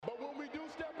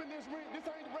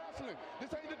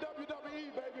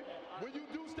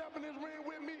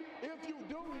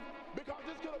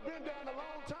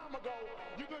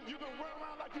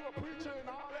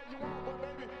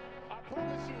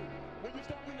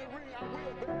I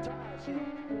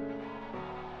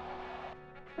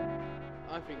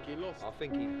think he lost. I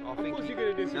think Of course you're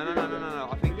gonna disagree. No.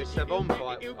 I think the Savon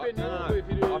fight. It'll be over if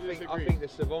you do I think the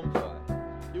Savon fight.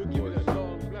 You'll give it a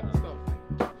long black stuff.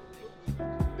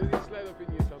 Does it slide up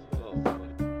in you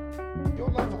sometimes? Your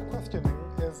line of questioning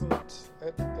isn't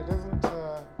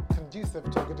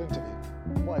conducive to a good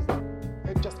interview. Why is that?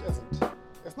 It just isn't.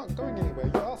 It's not going anywhere.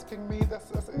 You're asking me this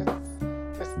is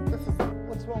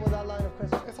What's wrong with that line of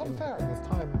questioning? it's unfair at this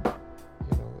time.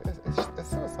 You know, it's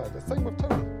suicide. The same with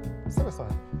Tony.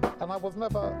 Suicide. And I was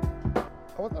never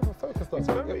focused on it.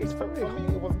 For me,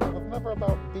 it was never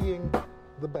about being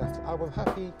the best. I was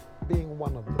happy being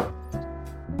one of the best.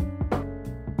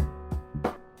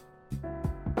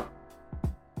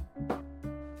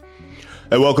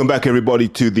 Hey, welcome back, everybody,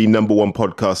 to the number one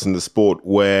podcast in the sport,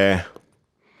 where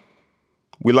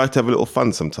we like to have a little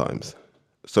fun sometimes.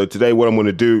 So today, what I'm going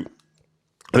to do,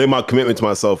 I think my commitment to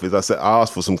myself is I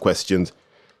asked for some questions.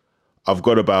 I've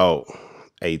got about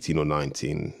 18 or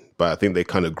 19, but I think they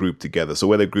kind of group together. So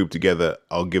where they group together,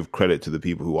 I'll give credit to the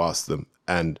people who asked them.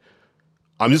 And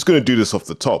I'm just going to do this off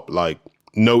the top, like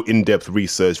no in-depth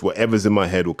research. Whatever's in my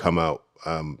head will come out.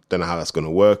 Don't know how that's going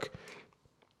to work.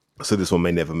 So this one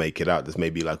may never make it out. This may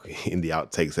be like in the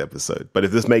outtakes episode. But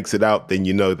if this makes it out, then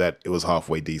you know that it was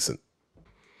halfway decent.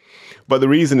 But the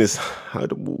reason is,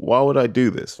 why would I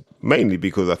do this? Mainly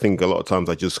because I think a lot of times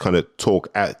I just kind of talk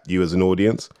at you as an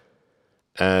audience.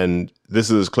 And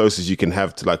this is as close as you can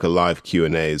have to like a live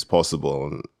Q&A as possible.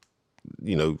 And,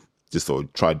 you know, just sort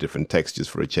of try different textures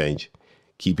for a change.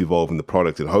 Keep evolving the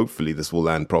product, and hopefully this will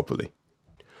land properly.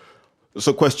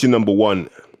 So question number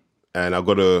one. And I've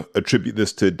got to attribute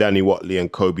this to Danny Watley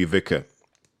and Kobe Vicker.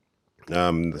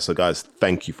 So guys,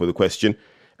 thank you for the question.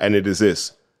 And it is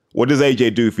this: what does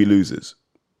AJ do if he loses?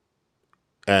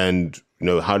 And, you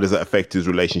know, how does that affect his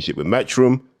relationship with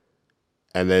Matchroom?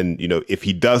 And then, you know, if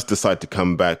he does decide to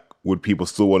come back, would people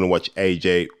still want to watch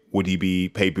AJ? Would he be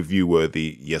pay-per-view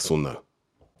worthy? Yes or no?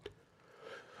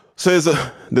 So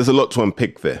there's a lot to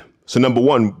unpick there. So number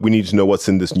one, we need to know what's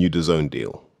in this new DAZN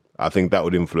deal. I think that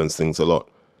would influence things a lot.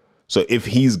 So if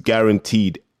he's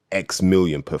guaranteed X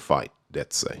million per fight,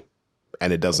 let's say,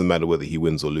 and it doesn't matter whether he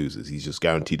wins or loses, he's just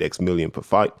guaranteed X million per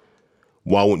fight,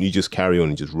 why wouldn't you just carry on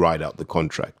and just ride out the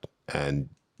contract and,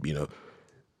 you know,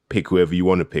 pick whoever you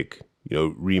want to pick, you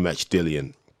know, rematch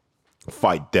Dillian,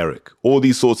 fight Derek. All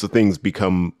these sorts of things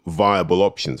become viable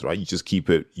options, right? You just keep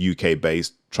it UK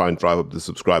based, try and drive up the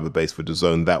subscriber base for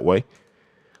DAZN that way.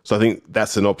 So I think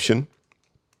that's an option.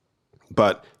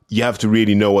 But you have to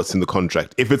really know what's in the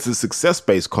contract. If it's a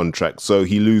success-based contract, so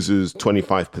he loses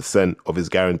 25% of his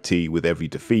guarantee with every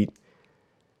defeat,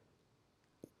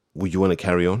 would you want to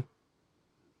carry on?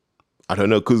 I don't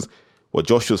know, because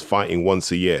Joshua's fighting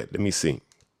once a year. Let me see.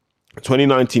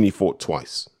 2019, he fought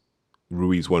twice.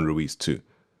 Ruiz 1, Ruiz 2.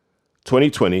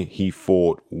 2020, he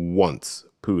fought once.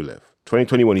 Pulev.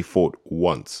 2021, he fought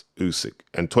once. Usyk.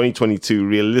 And 2022,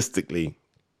 realistically,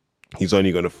 he's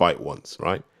only going to fight once,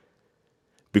 right?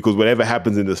 Because whatever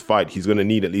happens in this fight, he's going to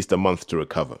need at least a month to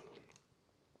recover.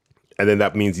 And then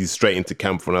that means he's straight into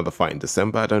camp for another fight in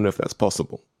December. I don't know if that's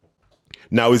possible.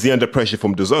 Now, is he under pressure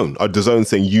from DAZN? Are DAZN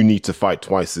saying you need to fight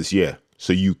twice this year,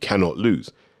 so you cannot lose?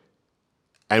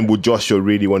 And would Joshua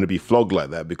really want to be flogged like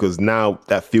that? Because now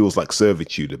that feels like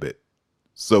servitude a bit.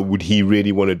 So would he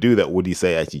really want to do that? Would he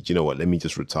say, actually, do you know what? Let me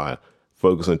just retire,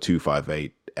 focus on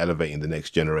 258, elevating the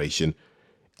next generation.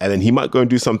 And then he might go and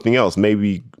do something else,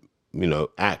 maybe, you know,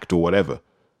 act or whatever.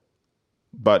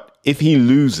 But if he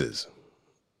loses,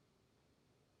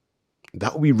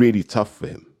 that would be really tough for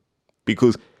him,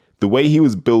 because the way he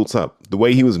was built up, the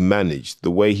way he was managed, the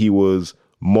way he was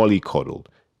mollycoddled,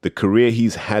 the career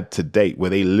he's had to date where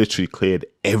they literally cleared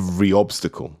every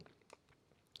obstacle.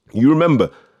 You remember,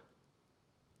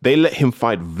 they let him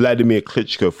fight Vladimir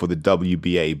Klitschko for the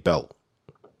WBA belt.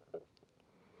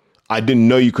 I didn't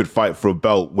know you could fight for a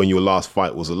belt when your last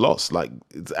fight was a loss. Like,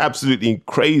 it's absolutely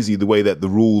crazy the way that the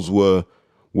rules were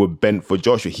bent for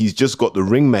Joshua. He's just got the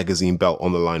Ring Magazine belt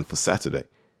on the line for Saturday.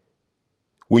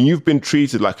 When you've been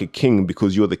treated like a king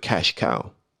because you're the cash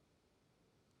cow,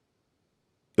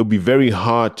 it'll be very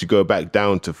hard to go back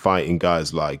down to fighting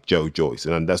guys like Joe Joyce.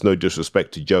 And that's no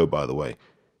disrespect to Joe, by the way.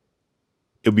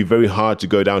 It'll be very hard to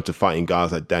go down to fighting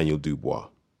guys like Daniel Dubois,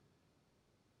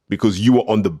 because you were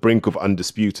on the brink of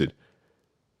undisputed.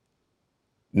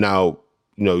 Now,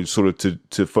 you know, sort of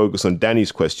to focus on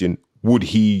Danny's question, would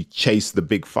he chase the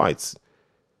big fights?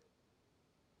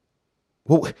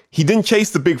 Well, he didn't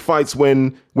chase the big fights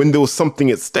when there was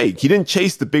something at stake. He didn't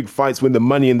chase the big fights when the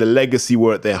money and the legacy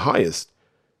were at their highest.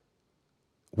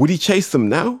 Would he chase them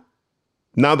now?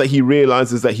 Now that he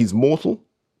realizes that he's mortal?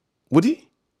 Would he?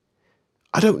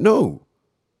 I don't know.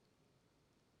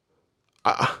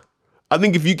 I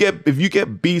think if you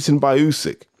get beaten by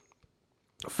Usyk,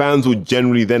 fans will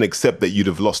generally then accept that you'd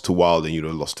have lost to Wilder and you'd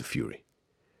have lost to Fury.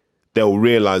 They'll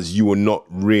realize you were not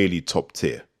really top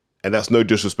tier. And that's no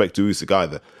disrespect to Usyk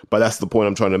either. But that's the point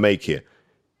I'm trying to make here.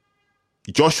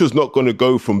 Joshua's not going to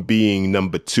go from being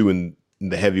number 2 in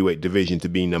the heavyweight division to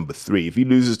being number 3. If he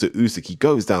loses to Usyk, he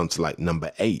goes down to like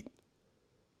number 8.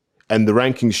 And the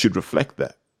rankings should reflect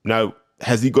that. Now,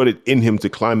 has he got it in him to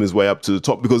climb his way up to the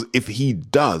top? Because if he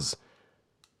does,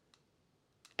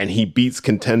 and he beats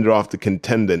contender after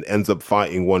contender and ends up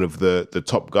fighting one of the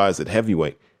top guys at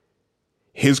heavyweight,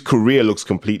 his career looks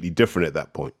completely different at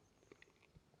that point.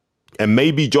 And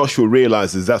maybe Joshua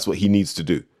realizes that's what he needs to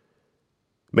do.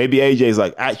 Maybe AJ's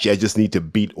like, actually, I just need to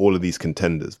beat all of these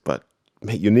contenders. But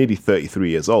mate, you're nearly 33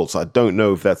 years old, so I don't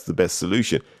know if that's the best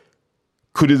solution.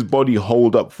 Could his body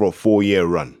hold up for a 4-year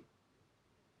run?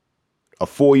 A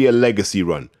 4-year legacy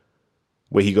run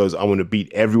where he goes, I want to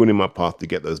beat everyone in my path to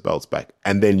get those belts back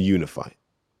and then unify.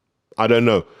 I don't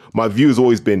know. My view has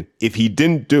always been, if he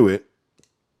didn't do it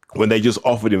when they just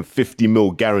offered him 50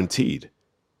 mil guaranteed,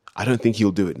 I don't think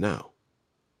he'll do it now.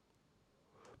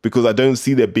 Because I don't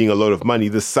see there being a lot of money.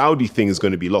 The Saudi thing is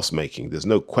going to be loss-making. There's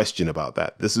no question about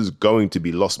that. This is going to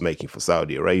be loss-making for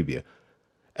Saudi Arabia.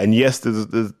 And yes,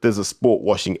 there's a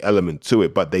sport-washing element to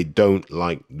it, but they don't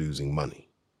like losing money.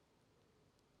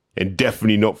 And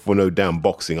definitely not for no damn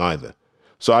boxing either.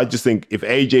 So I just think if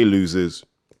AJ loses,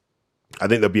 I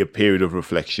think there'll be a period of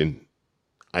reflection.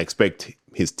 I expect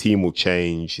his team will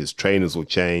change, his trainers will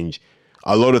change,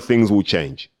 a lot of things will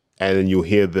change. And then you'll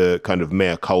hear the kind of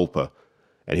mea culpa.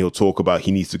 And he'll talk about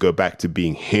he needs to go back to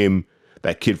being him,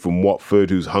 that kid from Watford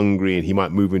who's hungry, and he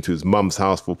might move into his mum's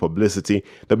house for publicity.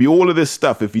 There'll be all of this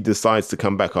stuff if he decides to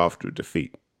come back after a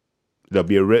defeat. There'll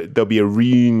be a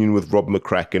reunion with Rob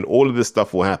McCracken. All of this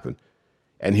stuff will happen.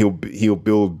 And he'll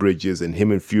build bridges, and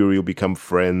him and Fury will become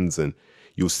friends, and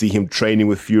you'll see him training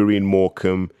with Fury in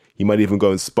Morecambe. He might even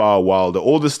go and spar Wilder.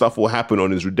 All this stuff will happen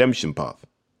on his redemption path,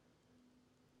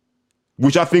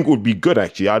 which I think would be good,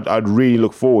 actually. I'd really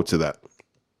look forward to that.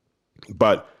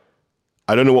 But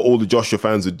I don't know what all the Joshua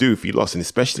fans would do if he lost, and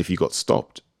especially if he got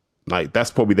stopped. Like,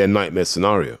 that's probably their nightmare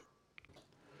scenario.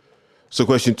 So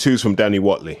question 2 is from Danny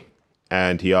Watley.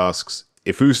 And he asks,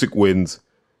 if Usyk wins,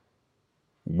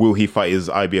 will he fight his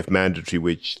IBF mandatory,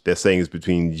 which they're saying is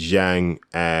between Zhang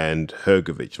and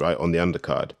Hrgovic, right, on the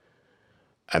undercard?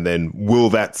 And then will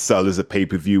that sell as a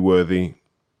pay-per-view worthy?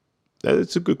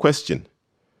 That's a good question.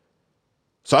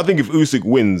 So I think if Usyk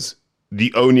wins,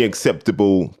 the only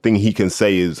acceptable thing he can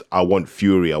say is, I want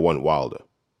Fury, I want Wilder.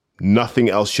 Nothing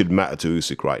else should matter to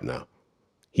Usyk right now.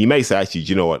 He may say, actually, do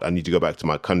you know what? I need to go back to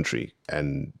my country.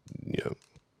 And, you know,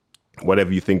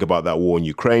 whatever you think about that war in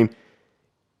Ukraine,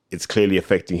 it's clearly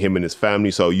affecting him and his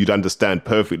family. So you'd understand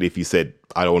perfectly if he said,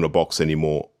 I don't want to box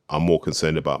anymore. I'm more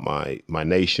concerned about my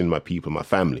nation, my people, my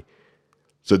family.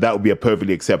 So that would be a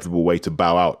perfectly acceptable way to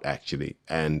bow out, actually.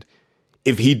 And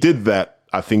if he did that,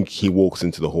 I think he walks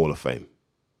into the Hall of Fame.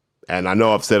 And I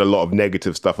know I've said a lot of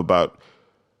negative stuff about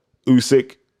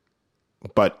Usyk,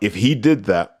 but if he did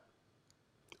that,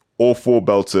 all 4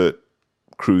 belts at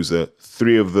cruiser,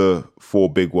 3 of the 4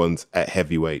 big ones at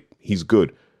heavyweight, he's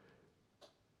good.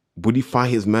 Would he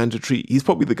fight his mandatory? He's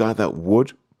probably the guy that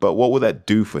would, but what would that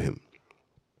do for him?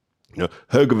 You know,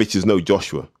 Hrgovic is no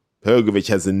Joshua. Hrgovic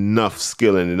has enough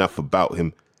skill and enough about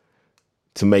him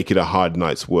to make it a hard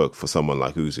night's work for someone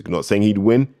like Usyk. Not saying he'd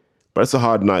win, but it's a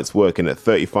hard night's work. And at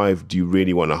 35, do you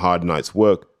really want a hard night's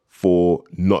work for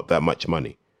not that much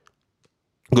money?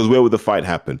 Because where would the fight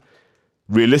happen?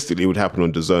 Realistically, it would happen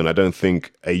on DAZN. I don't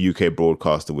think a UK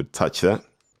broadcaster would touch that.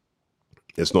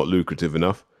 It's not lucrative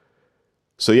enough.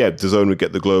 So yeah, DAZN would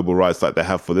get the global rights like they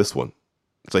have for this one.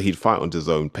 So he'd fight on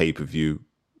DAZN pay-per-view,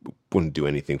 wouldn't do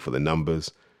anything for the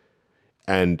numbers.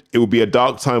 And it would be a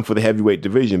dark time for the heavyweight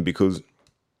division because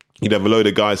you'd have a load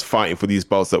of guys fighting for these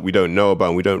belts that we don't know about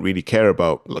and we don't really care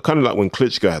about. Kind of like when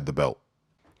Klitschko had the belt.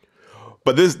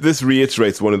 But this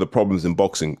reiterates one of the problems in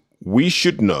boxing. We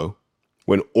should know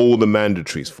when all the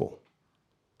mandatories fall.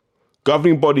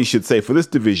 Governing bodies should say, for this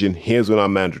division, here's when our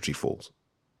mandatory falls.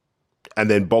 And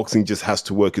then boxing just has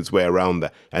to work its way around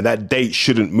that. And that date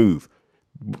shouldn't move.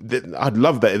 I'd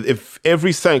love that if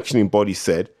every sanctioning body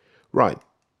said, right,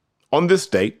 on this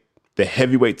date, the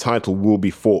heavyweight title will be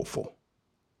fought for.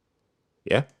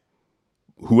 Yeah?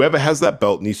 Whoever has that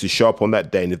belt needs to show up on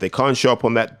that day. And if they can't show up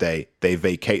on that day, they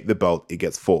vacate the belt, it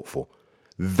gets fought for.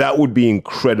 That would be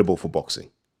incredible for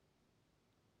boxing.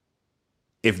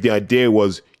 If the idea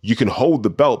was you can hold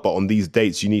the belt, but on these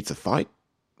dates you need to fight,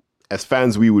 as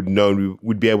fans, we would know, we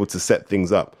would be able to set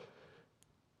things up.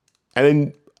 And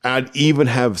then I'd even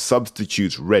have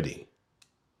substitutes ready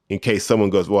in case someone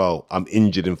goes, well, I'm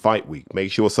injured in fight week.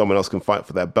 Make sure someone else can fight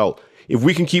for that belt. If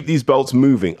we can keep these belts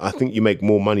moving, I think you make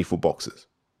more money for boxers.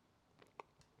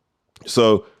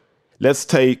 So let's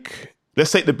take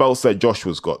the belts that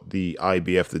Joshua's got, the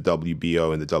IBF, the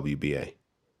WBO, and the WBA.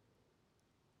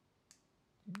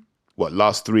 What,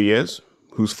 last 3 years?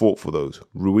 Who's fought for those?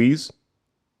 Ruiz,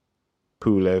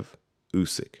 Pulev,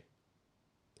 Usyk.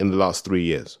 In the last 3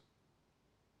 years.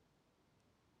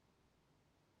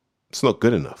 It's not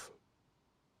good enough.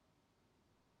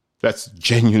 That's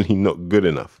genuinely not good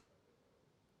enough.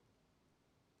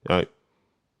 Right?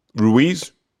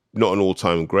 Ruiz, not an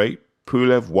all-time great.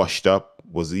 Pulev, washed up,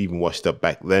 was even washed up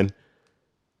back then.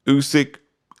 Usyk,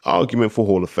 argument for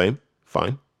Hall of Fame,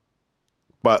 fine.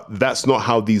 But that's not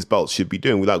how these belts should be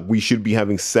doing. Like, we should be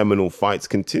having seminal fights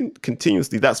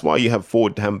continuously. That's why you have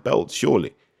 4 damn belts,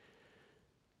 surely.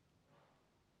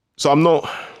 So I'm not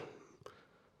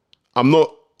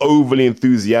overly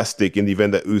enthusiastic in the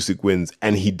event that Usyk wins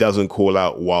and he doesn't call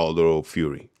out Wilder or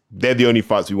Fury. They're the only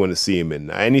fights we want to see him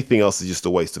in. Anything else is just a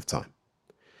waste of time.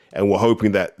 And we're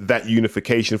hoping that that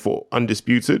unification for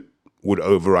Undisputed would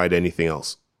override anything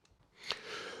else.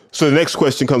 So the next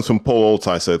question comes from Paul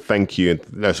Altai. So thank you.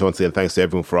 And I just want to say thanks to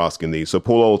everyone for asking these. So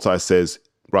Paul Altai says,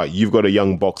 right, you've got a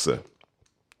young boxer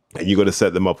and you've got to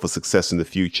set them up for success in the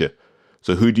future.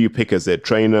 So who do you pick as their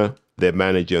trainer, their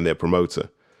manager, and their promoter?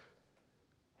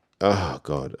 Oh,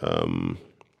 God.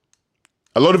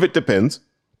 A lot of it depends,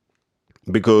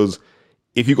 because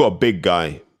if you've got a big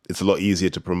guy, it's a lot easier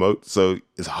to promote, so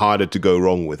it's harder to go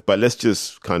wrong with. But let's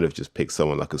just pick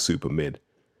someone like a super mid,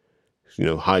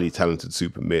 highly talented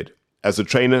super mid. As a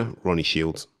trainer, Ronnie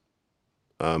Shields.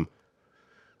 I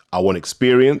want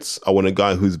experience. I want a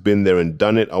guy who's been there and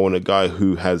done it. I want a guy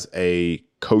who has a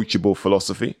coachable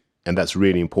philosophy, and that's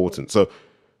really important. So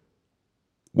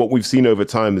what we've seen over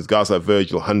time is guys like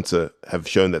Virgil Hunter have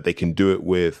shown that they can do it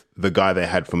with the guy they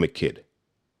had from a kid,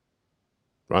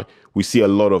 right? We see a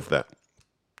lot of that.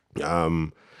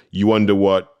 You wonder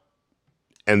what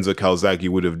Enzo Calzaghe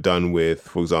would have done with,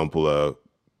 for example,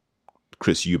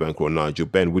 Chris Eubank or Nigel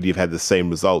Benn. Would he have had the same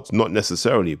results? Not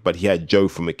necessarily, but he had Joe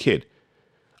from a kid.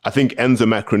 I think Enzo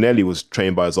Macronelli was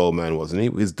trained by his old man, wasn't he?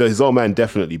 His old man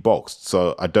definitely boxed,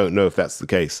 so I don't know if that's the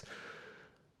case.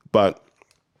 But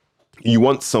you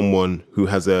want someone who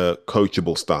has a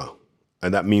coachable style,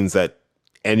 and that means that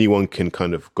anyone can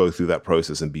kind of go through that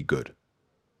process and be good.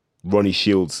 Ronnie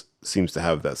Shields seems to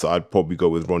have that, so I'd probably go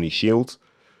with Ronnie Shields.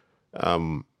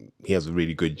 He has a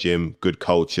really good gym, good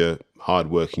culture,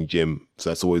 hard-working gym,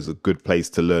 so that's always a good place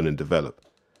to learn and develop.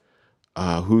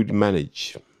 Who'd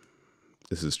manage?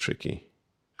 This is tricky.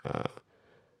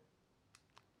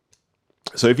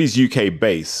 So if he's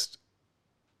UK-based,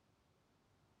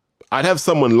 I'd have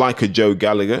someone like a Joe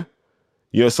Gallagher,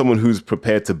 someone who's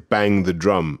prepared to bang the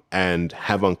drum and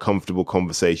have uncomfortable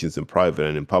conversations in private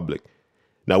and in public.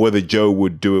 Now, whether Joe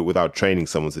would do it without training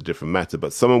someone's a different matter,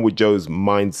 but someone with Joe's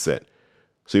mindset.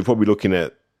 So you're probably looking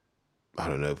at, I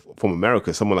don't know, from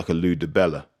America, someone like a Lou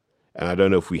DiBella. And I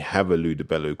don't know if we have a Lou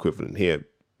DiBella equivalent here.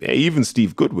 Yeah, even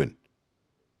Steve Goodwin.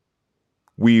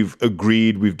 We've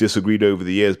agreed, we've disagreed over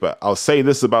the years, but I'll say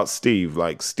this about Steve.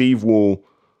 Like, Steve will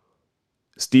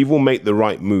make the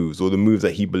right moves, or the moves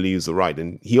that he believes are right,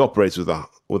 and he operates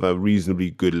with a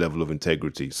reasonably good level of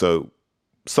integrity. So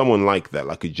someone like that,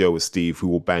 like a Joe or Steve, who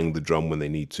will bang the drum when they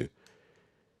need to.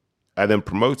 And then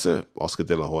promoter, Oscar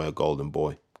De La Hoya, Golden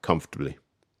Boy, comfortably.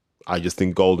 I just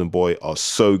think Golden Boy are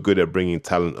so good at bringing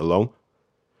talent along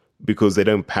because they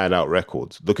don't pad out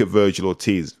records. Look at Virgil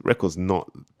Ortiz. Record's not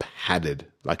padded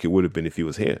like it would have been if he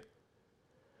was here.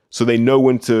 So they know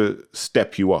when to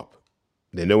step you up.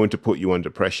 They know when to put you under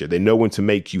pressure. They know when to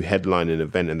make you headline an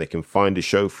event, and they can find a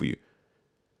show for you.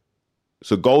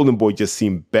 So Golden Boy just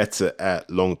seemed better at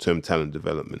long-term talent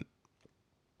development.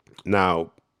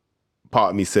 Now, part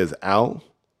of me says Al,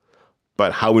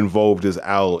 but how involved is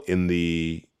Al in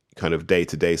the kind of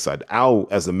day-to-day side? Al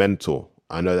as a mentor.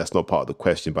 I know that's not part of the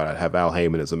question, but I'd have Al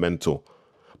Heyman as a mentor.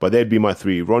 But they'd be my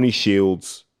three. Ronnie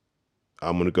Shields.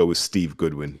 I'm going to go with Steve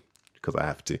Goodwin because I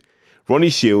have to.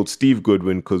 Ronnie Shields, Steve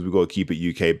Goodwin, because we've got to keep it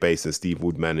UK-based and Steve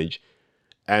would manage.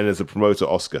 And as a promoter,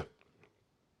 Oscar.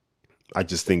 I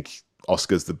just think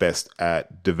Oscar's the best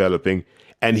at developing.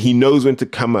 And he knows when to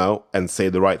come out and say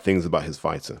the right things about his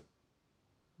fighter.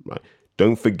 Right?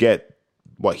 Don't forget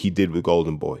what he did with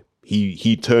Golden Boy.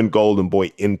 He turned Golden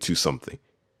Boy into something.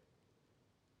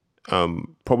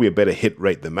 Probably a better hit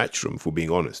rate than Matchroom, for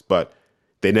being honest. But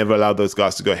they never allowed those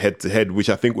guys to go head-to-head, which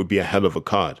I think would be a hell of a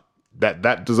card. that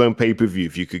DAZN pay-per-view,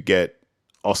 if you could get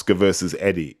Oscar versus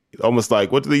Eddie, almost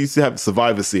like, what do they used to have?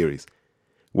 Survivor Series,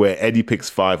 where Eddie picks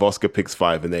 5, Oscar picks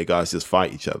 5, and their guys just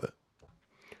fight each other.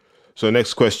 So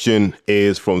next question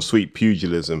is from Sweet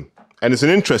Pugilism. And it's an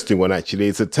interesting one, actually.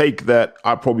 It's a take that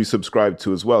I probably subscribe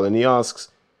to as well. And he asks,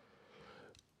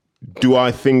 do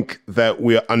I think that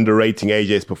we're underrating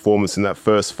AJ's performance in that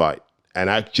first fight? And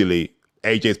actually,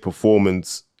 AJ's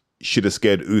performance should have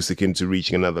scared Usyk into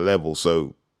reaching another level.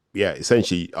 So, yeah,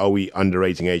 essentially, are we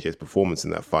underrating AJ's performance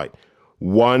in that fight?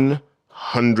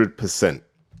 100%.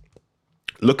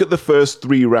 Look at the first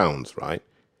 3 rounds, right?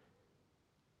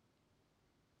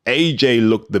 AJ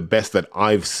looked the best that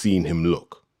I've seen him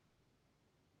look.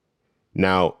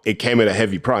 Now, it came at a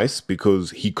heavy price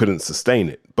because he couldn't sustain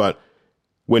it. But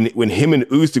when him and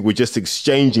Usyk were just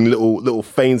exchanging little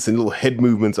feints and little head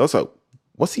movements, I was like,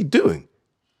 what's he doing?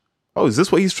 Oh, is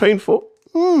this what he's trained for?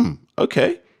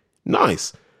 Okay,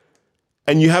 nice.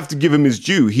 And you have to give him his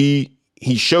due. He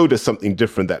showed us something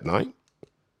different that night.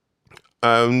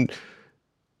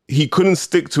 He couldn't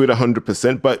stick to it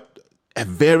 100%, but at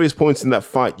various points in that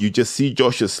fight, you just see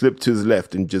Joshua slip to his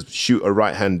left and just shoot a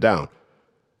right hand down.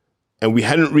 And we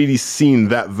hadn't really seen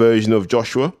that version of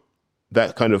Joshua,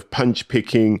 that kind of punch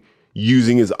picking,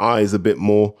 using his eyes a bit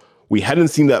more. We hadn't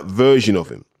seen that version of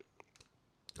him.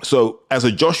 So as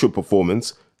a Joshua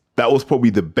performance, that was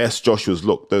probably the best Joshua's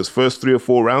looked. Those first 3 or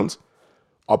 4 rounds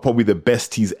are probably the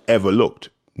best he's ever looked.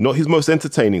 Not his most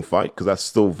entertaining fight, because that's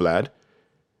still Vlad.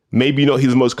 Maybe not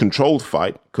his most controlled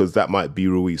fight, because that might be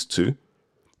Ruiz too.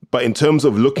 But in terms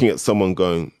of looking at someone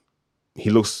going, he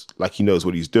looks like he knows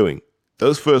what he's doing.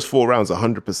 Those first 4 rounds,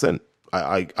 100%.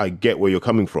 I get where you're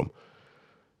coming from.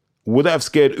 Would that have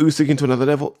scared Usyk into another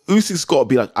level? Usyk's got to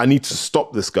be like, I need to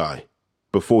stop this guy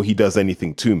before he does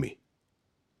anything to me.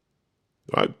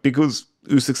 Right? Because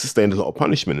Usyk sustained a lot of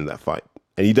punishment in that fight.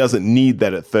 And he doesn't need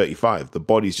that at 35. The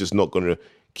body's just not going to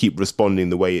keep responding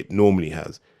the way it normally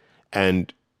has.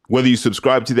 And whether you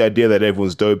subscribe to the idea that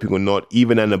everyone's doping or not,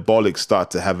 even anabolics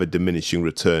start to have a diminishing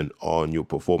return on your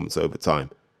performance over time.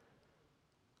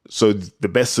 So the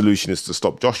best solution is to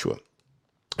stop Joshua.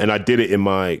 And I did it in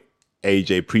my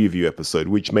AJ preview episode,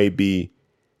 which may be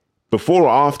before or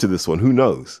after this one, who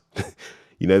knows?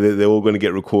 They're all going to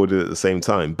get recorded at the same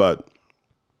time. But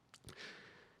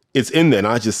it's in there, and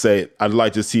I just say, I'd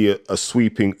like to see a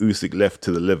sweeping Usyk left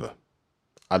to the liver.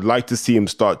 I'd like to see him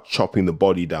start chopping the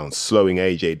body down, slowing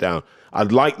AJ down.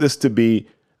 I'd like this to be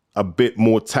a bit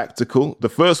more tactical. The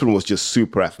first one was just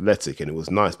super athletic and it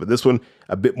was nice, but this one,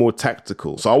 a bit more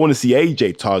tactical. So I want to see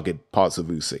AJ target parts of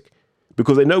Usyk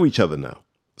because they know each other now.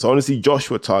 So I want to see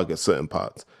Joshua target certain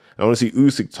parts. I want to see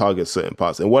Usyk target certain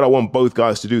parts. And what I want both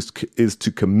guys to do is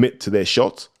to commit to their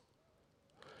shots.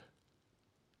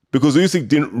 Because Usyk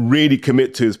didn't really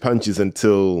commit to his punches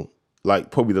until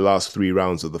like probably the last 3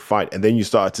 rounds of the fight. And then you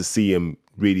started to see him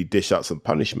really dish out some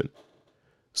punishment.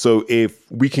 So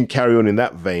if we can carry on in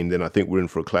that vein, then I think we're in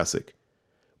for a classic.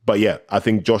 But yeah, I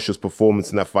think Joshua's performance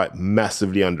in that fight,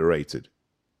 massively underrated.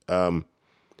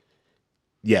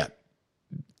 Yeah,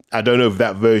 I don't know if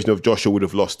that version of Joshua would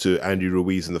have lost to Andy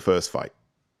Ruiz in the first fight.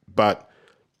 But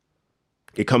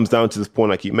it comes down to this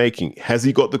point I keep making. Has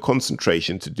he got the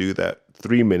concentration to do that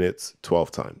 3 minutes, 12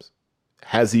 times?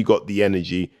 Has he got the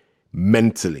energy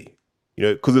mentally?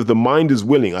 Because if the mind is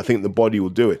willing, I think the body will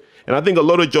do it. And I think a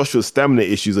lot of Joshua's stamina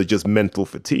issues are just mental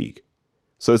fatigue.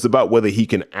 So it's about whether he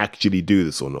can actually do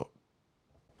this or not.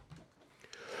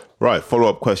 Right,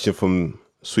 follow-up question from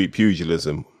Sweet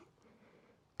Pugilism.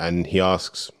 And he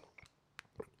asks,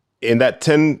 in that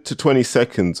 10 to 20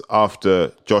 seconds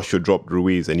after Joshua dropped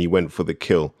Ruiz and he went for the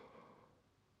kill,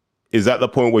 is that the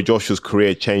point where Joshua's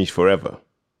career changed forever?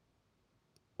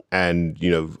 And,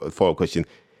 a follow-up question,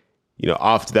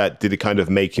 after that, did it kind of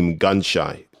make him gun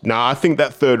shy? Now, I think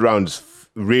that third round is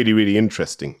really, really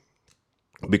interesting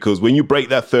because when you break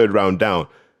that third round down,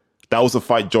 that was a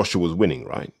fight Joshua was winning,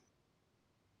 right?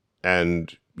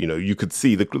 And, you could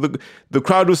see the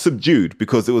crowd was subdued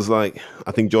because it was like,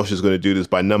 I think Joshua's going to do this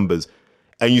by numbers.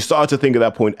 And you start to think at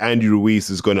that point, Andy Ruiz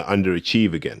is going to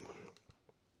underachieve again.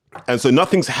 And so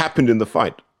nothing's happened in the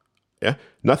fight. Yeah,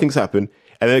 nothing's happened.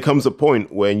 And then there comes a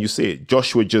point when you see it.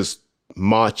 Joshua just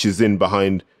marches in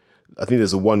behind. I think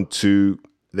there's a 1-2.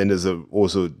 Then there's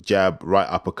also jab, right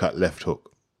uppercut, left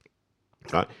hook.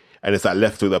 Right? And it's that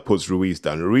left hook that puts Ruiz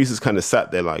down. Ruiz is kind of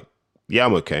sat there like, yeah,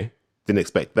 I'm okay. Didn't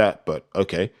expect that, but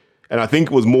okay. And I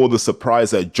think it was more the surprise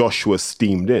that Joshua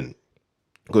steamed in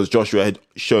because Joshua had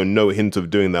shown no hint of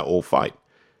doing that all fight.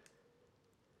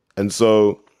 And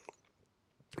so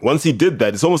once he did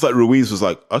that, it's almost like Ruiz was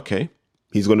like, okay,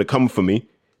 he's going to come for me.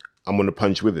 I'm going to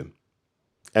punch with him.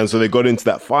 And so they got into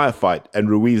that firefight, and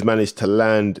Ruiz managed to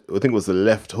land, I think it was the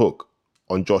left hook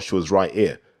on Joshua's right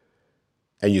ear.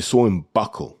 And you saw him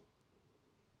buckle.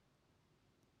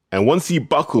 And once he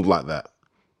buckled like that,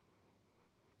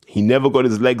 he never got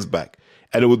his legs back.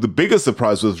 And the biggest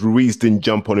surprise was Ruiz didn't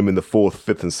jump on him in the 4th,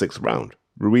 5th, and 6th round.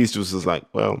 Ruiz just was like,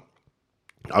 well,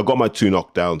 I got my 2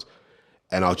 knockdowns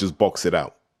and I'll just box it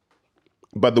out.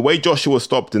 But the way Joshua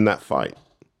stopped in that fight,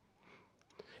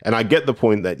 and I get the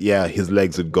point that, yeah, his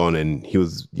legs had gone and he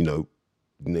was, in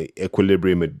the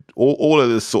equilibrium and all of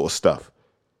this sort of stuff.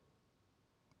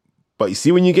 But you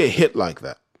see, when you get hit like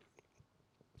that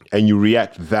and you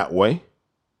react that way,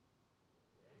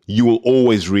 you will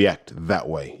always react that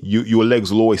way. Your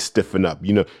legs will always stiffen up.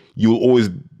 You'll always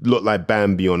look like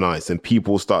Bambi on ice and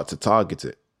people start to target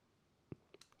it.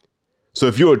 So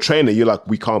if you're a trainer, you're like,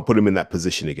 we can't put him in that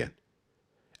position again.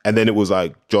 And then it was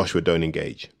like, Joshua, don't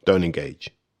engage.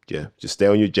 Yeah, just stay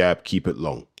on your jab, keep it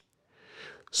long.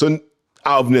 So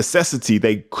out of necessity,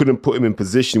 they couldn't put him in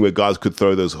position where guys could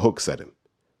throw those hooks at him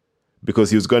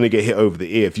because he was going to get hit over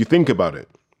the ear. If you think about it,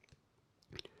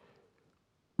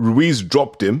 Ruiz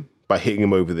dropped him by hitting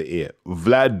him over the ear.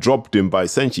 Vlad dropped him by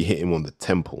essentially hitting him on the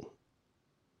temple,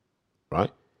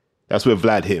 right? That's where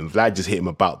Vlad hit him. Vlad just hit him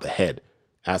about the head.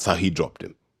 That's how he dropped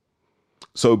him.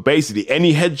 So basically,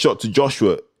 any headshot to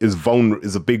Joshua is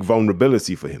a big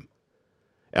vulnerability for him.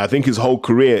 And I think his whole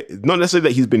career, not necessarily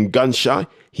that he's been gun shy,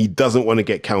 he doesn't want to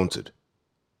get countered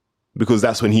because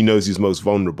that's when he knows he's most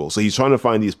vulnerable. So he's trying to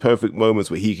find these perfect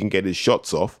moments where he can get his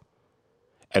shots off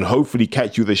and hopefully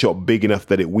catch you with a shot big enough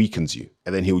that it weakens you,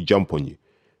 and then he'll jump on you.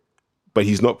 But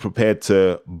he's not prepared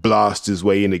to blast his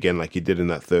way in again like he did in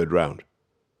that 3rd round.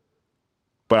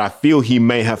 But I feel he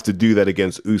may have to do that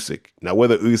against Usyk. Now,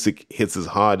 whether Usyk hits as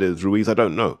hard as Ruiz, I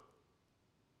don't know.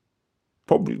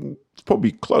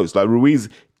 Probably close. Like, Ruiz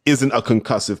isn't a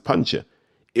concussive puncher.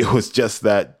 It was just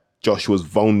that Josh was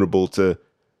vulnerable to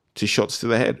shots to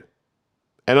the head.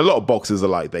 And a lot of boxers are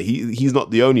like that. He's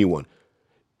not the only one.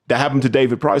 That happened to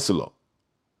David Price a lot.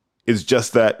 It's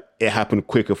just that it happened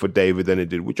quicker for David than it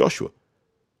did with Joshua.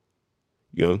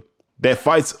 Their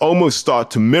fights almost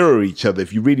start to mirror each other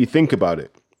if you really think about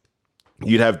it.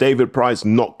 You'd have David Price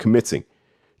not committing,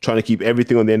 trying to keep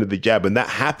everything on the end of the jab. And that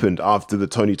happened after the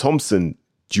Tony Thompson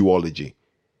duology.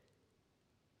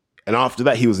 And after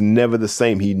that, he was never the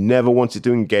same. He never wanted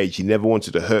to engage. He never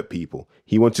wanted to hurt people.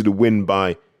 He wanted to win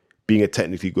by being a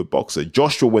technically good boxer.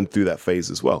 Joshua went through that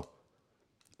phase as well.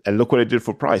 And look what it did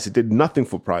for Price. It did nothing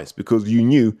for Price because you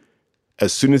knew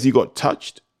as soon as he got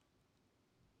touched,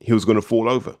 he was going to fall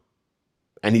over.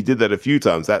 And he did that a few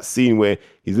times. That scene where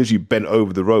he's literally bent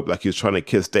over the rope like he was trying to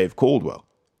kiss Dave Caldwell.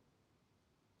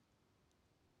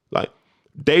 Like,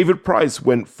 David Price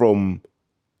went from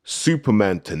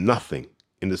Superman to nothing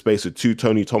in the space of 2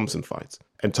 Tony Thompson fights.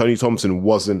 And Tony Thompson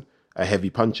wasn't a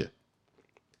heavy puncher.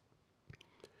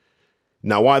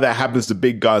 Now, why that happens to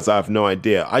big guys, I have no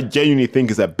idea. I genuinely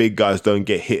think is that big guys don't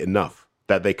get hit enough,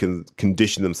 that they can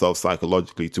condition themselves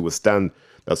psychologically to withstand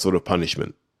that sort of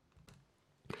punishment.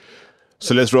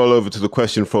 So let's roll over to the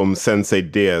question from Sensei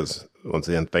Diaz. Once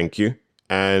again, thank you.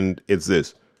 And it's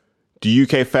this. Do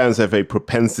UK fans have a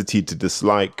propensity to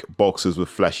dislike boxers with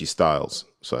flashy styles?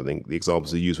 So I think the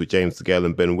examples are used with James DeGale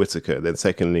and Ben Whittaker. Then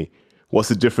secondly, what's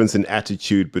the difference in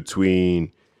attitude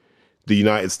between the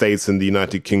United States and the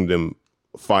United Kingdom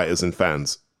fighters and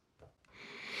fans?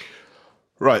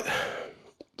 Right.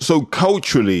 So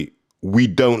culturally, we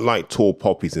don't like tall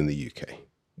poppies in the UK.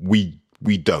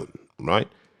 We don't, right?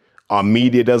 Our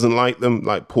media doesn't like them.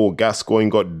 Like Paul Gascoigne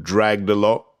got dragged a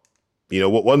lot.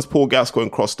 Once Paul Gascoigne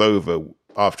crossed over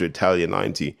after Italia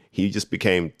 90, he just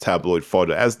became tabloid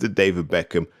fodder, as did David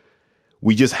Beckham.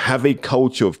 We just have a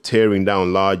culture of tearing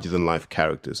down larger-than-life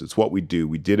characters. It's what we do.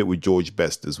 We did it with George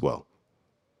Best as well.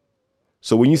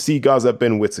 So when you see guys like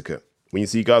Ben Whittaker, when you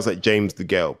see guys like James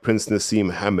DeGale, Prince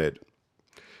Nassim Hamed,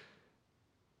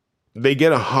 they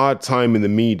get a hard time in the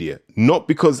media, not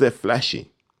because they're flashy.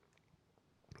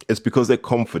 It's because they're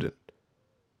confident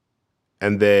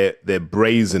and they're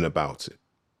brazen about it.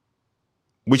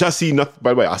 Which I see nothing,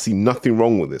 by the way, I see nothing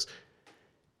wrong with this.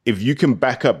 If you can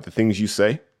back up the things you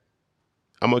say,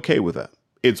 I'm okay with that.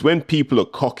 It's when people are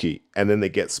cocky and then they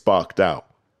get sparked out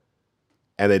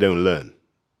and they don't learn.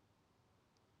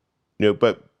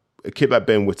 But a kid like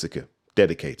Ben Whittaker,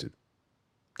 dedicated.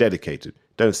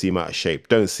 Don't seem out of shape.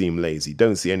 Don't seem lazy.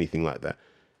 Don't see anything like that.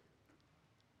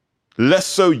 Less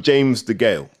so James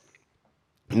DeGale.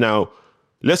 Now,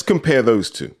 let's compare those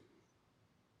two.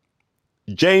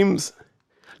 James,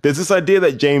 there's this idea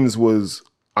that James was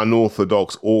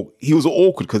unorthodox, or he was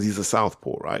awkward because he's a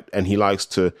southpaw, right? And he likes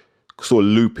to sort of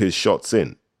loop his shots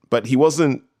in. but he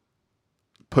wasn't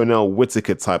Pernell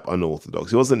Whitaker type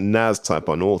unorthodox. He wasn't Nas type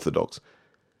unorthodox.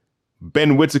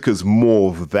 Ben Whitaker's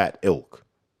more of that ilk.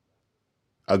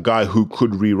 A guy who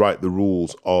could rewrite the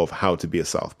rules of how to be a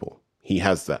southpaw. He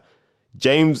has that.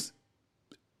 James,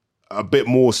 a bit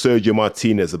more Sergio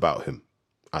Martinez about him,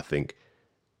 I think.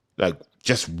 Like,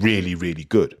 just really, really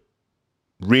good.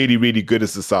 Really, really good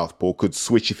as a southpaw. Could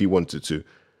switch if he wanted to.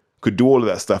 Could do all of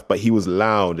that stuff, but he was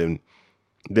loud. And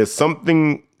there's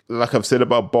something, like I've said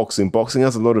about boxing. Boxing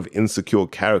has a lot of insecure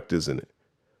characters in it.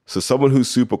 So someone who's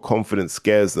super confident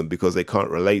scares them because they can't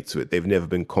relate to it. They've never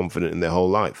been confident in their whole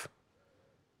life.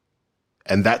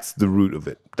 And that's the root of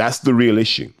it. That's the real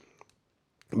issue.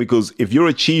 Because if you're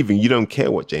achieving, you don't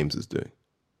care what James is doing.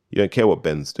 You don't care what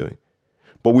Ben's doing.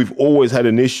 But we've always had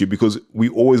an issue because we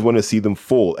always want to see them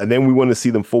fall. And then we want to see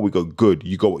them fall. We go, good,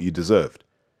 you got what you deserved.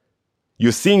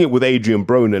 You're seeing it with Adrian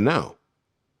Broner now.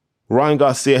 Ryan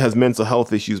Garcia has mental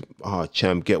health issues.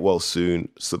 Champ, get well soon.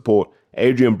 Support.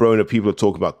 Adrian Broner, people are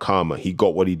talking about karma. He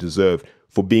got what he deserved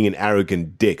for being an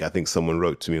arrogant dick, I think someone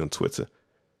wrote to me on Twitter.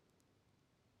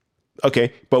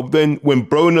 Okay, but then when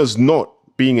Broner's not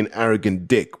being an arrogant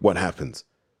dick, what happens?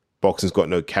 Boxing's got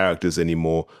no characters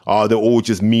anymore. They're all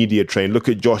just media trained. Look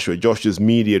at Joshua. Joshua's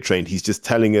media trained. He's just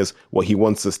telling us what he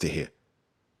wants us to hear.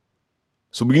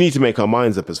 So we need to make our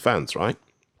minds up as fans, right?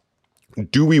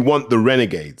 Do we want the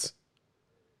renegades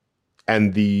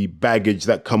and the baggage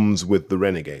that comes with the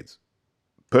renegades?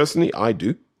 Personally, I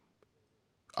do.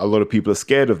 A lot of people are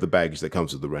scared of the baggage that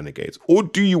comes with the renegades. Or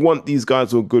do you want these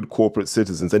guys who are good corporate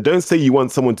citizens? And don't say you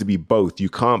want someone to be both. You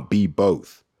can't be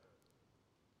both.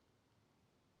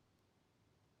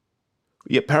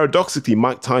 Yet paradoxically,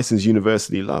 Mike Tyson's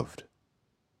universally loved.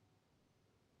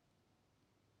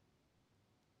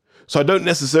 So I don't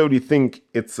necessarily think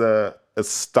it's a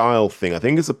style thing. I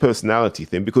think it's a personality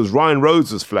thing because Ryan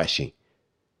Rhodes was flashy.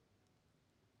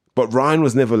 But Ryan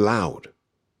was never loud.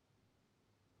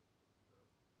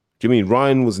 Do you mean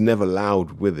Ryan was never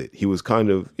loud with it? He was kind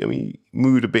of, he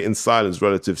moved a bit in silence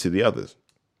relative to the others.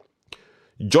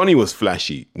 Johnny was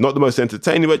flashy. Not the most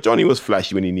entertaining, but Johnny was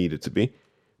flashy when he needed to be.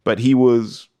 But he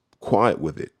was quiet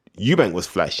with it. Eubank was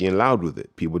flashy and loud with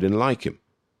it. People didn't like him.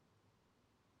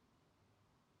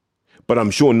 But I'm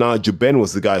sure Nigel Benn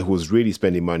was the guy who was really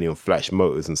spending money on flash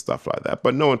motors and stuff like that.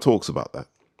 But no one talks about that.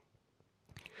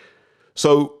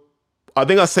 So I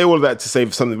think I say all of that to say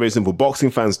something very simple. Boxing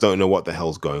fans don't know what the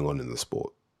hell's going on in the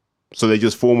sport. So they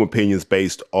just form opinions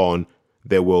based on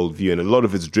their worldview. And a lot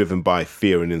of it's driven by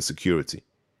fear and insecurity.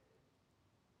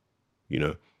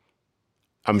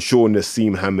 I'm sure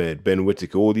Nassim Hamed, Ben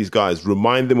Whitaker, all these guys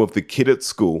remind them of the kid at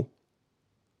school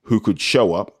who could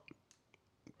show up,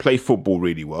 play football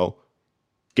really well,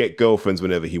 get girlfriends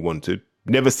whenever he wanted,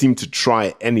 never seemed to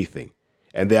try anything.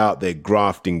 And they're out there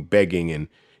grafting, begging, and,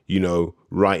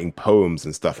 writing poems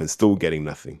and stuff and still getting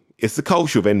nothing. It's the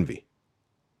culture of envy.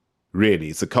 Really,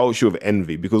 it's a culture of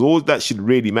envy because all that should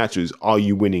really matter is, are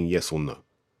you winning, yes or no?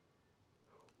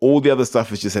 All the other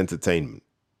stuff is just entertainment.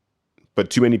 But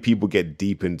too many people get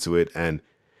deep into it and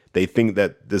they think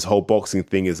that this whole boxing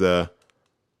thing is a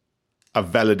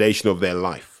validation of their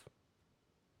life.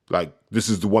 Like, this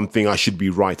is the one thing I should be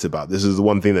right about. This is the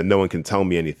one thing that no one can tell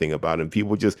me anything about. And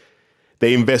people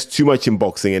they invest too much in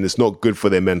boxing and it's not good for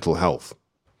their mental health.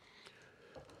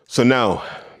 So now,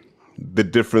 the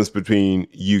difference between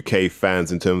UK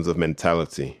fans in terms of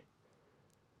mentality.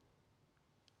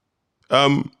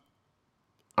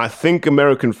 I think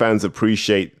American fans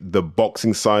appreciate the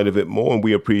boxing side of it more and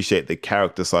we appreciate the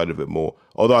character side of it more.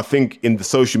 Although I think in the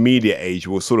social media age,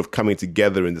 we're sort of coming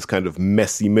together in this kind of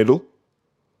messy middle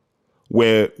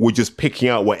where we're just picking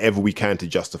out whatever we can to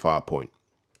justify our point,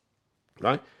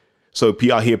 right? So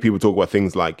I hear people talk about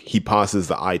things like he passes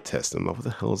the eye test. I'm like, what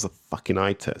the hell is a fucking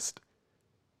eye test?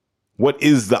 What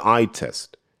is the eye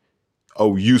test?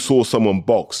 Oh, you saw someone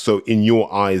box, so in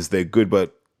your eyes they're good,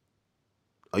 but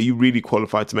are you really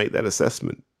qualified to make that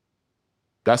assessment?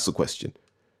 That's the question.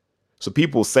 So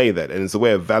people say that, and it's a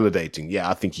way of validating, yeah,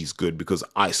 I think he's good because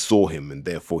I saw him and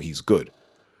therefore he's good.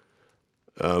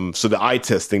 So the eye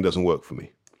test thing doesn't work for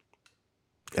me.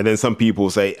 And then some people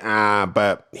say,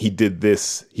 but he did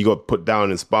this, he got put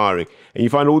down in sparring. And you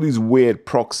find all these weird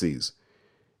proxies.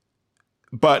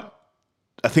 But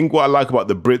I think what I like about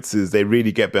the Brits is they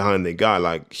really get behind their guy.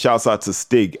 Like, shouts out to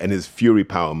Stig and his Fury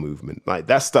Power movement. Like,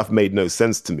 that stuff made no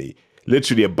sense to me.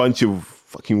 Literally a bunch of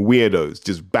fucking weirdos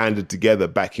just banded together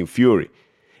backing Fury.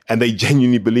 And they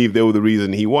genuinely believed they were the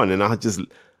reason he won. And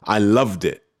I loved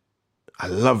it. I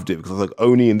loved it because I was like,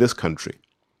 only in this country.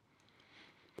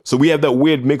 So we have that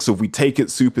weird mix of we take it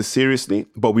super seriously,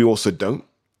 but we also don't.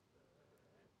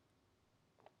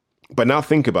 But now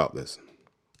think about this.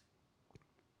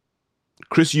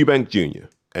 Chris Eubank Jr.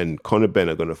 and Conor Benn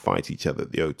are going to fight each other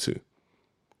at the O2.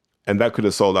 And that could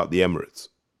have sold out the Emirates.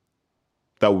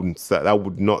 That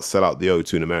would not sell out the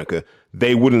O2 in America.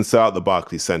 They wouldn't sell out the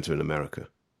Barclays Center in America.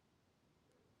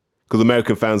 Because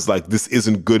American fans like, this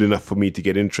isn't good enough for me to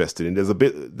get interested in. There's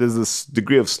a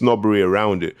degree of snobbery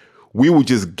around it. We will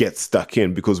just get stuck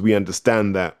in because we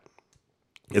understand that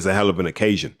it's a hell of an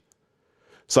occasion.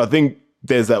 So I think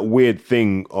there's that weird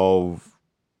thing of,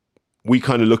 we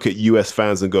kind of look at US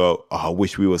fans and go, oh, I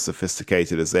wish we were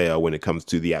sophisticated as they are when it comes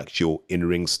to the actual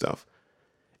in-ring stuff.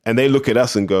 And they look at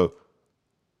us and go,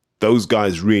 those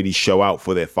guys really show out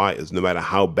for their fighters. No matter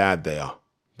how bad they are,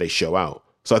 they show out.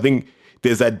 So I think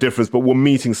there's that difference, but we're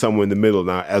meeting somewhere in the middle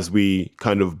now as we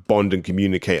kind of bond and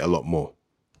communicate a lot more.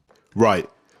 Right.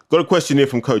 Got a question here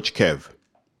from Coach Kev.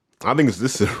 I think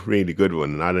this is a really good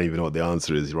one, and I don't even know what the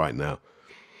answer is right now.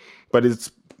 But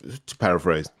it's, to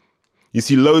paraphrase, you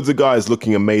see loads of guys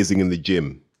looking amazing in the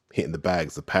gym, hitting the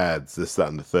bags, the pads, this, that,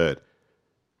 and the third.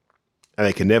 And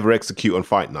they can never execute on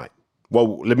fight night.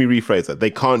 Well, let me rephrase that.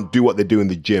 They can't do what they do in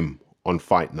the gym on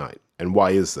fight night. And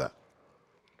why is that?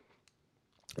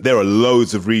 There are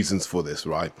loads of reasons for this,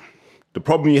 right? The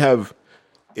problem you have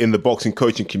in the boxing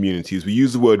coaching community is we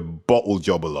use the word bottle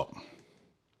job a lot.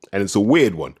 And it's a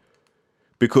weird one.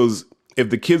 Because if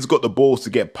the kid's got the balls to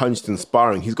get punched in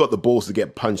sparring, he's got the balls to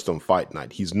get punched on fight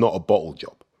night. He's not a bottle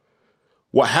job.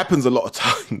 What happens a lot of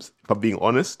times, if I'm being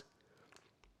honest,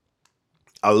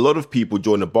 a lot of people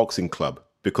join a boxing club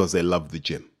because they love the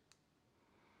gym.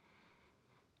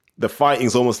 The fighting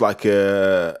is almost like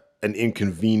an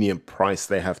inconvenient price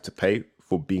they have to pay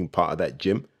for being part of that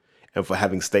gym and for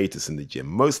having status in the gym.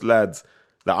 Most lads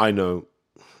that I know,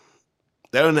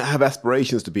 they don't have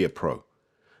aspirations to be a pro.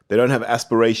 They don't have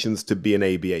aspirations to be an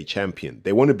ABA champion.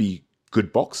 They want to be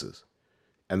good boxers.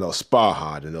 And they'll spar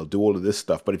hard and they'll do all of this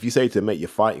stuff. But if you say to them, mate, you're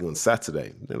fighting on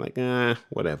Saturday, they're like,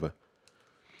 whatever.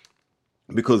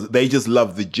 Because they just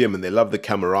love the gym and they love the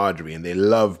camaraderie and they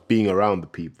love being around the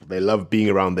people. They love being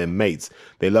around their mates.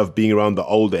 They love being around the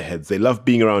older heads. They love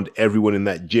being around everyone in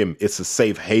that gym. It's a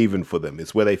safe haven for them.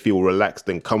 It's where they feel relaxed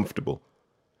and comfortable.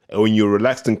 And when you're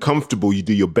relaxed and comfortable, you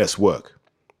do your best work.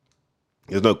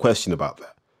 There's no question about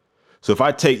that. So if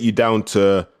I take you down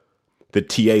to the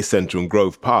TA Center in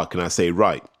Grove Park and I say,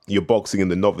 right, you're boxing in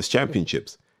the novice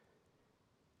championships.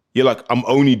 You're like, I'm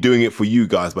only doing it for you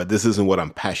guys, but this isn't what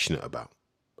I'm passionate about.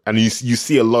 And you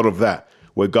see a lot of that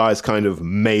where guys kind of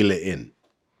mail it in,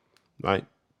 right?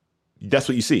 That's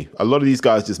what you see. A lot of these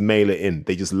guys just mail it in.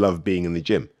 They just love being in the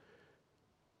gym.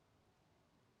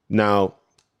 Now,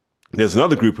 there's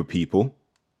another group of people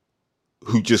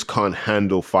who just can't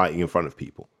handle fighting in front of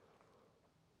people,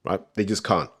 right? They just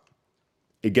can't.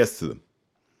 It gets to them.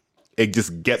 It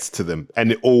just gets to them,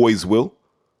 and it always will.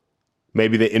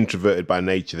 Maybe they're introverted by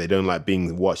nature. They don't like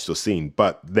being watched or seen,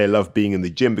 but they love being in the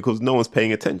gym because no one's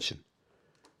paying attention.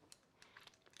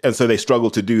 And so they struggle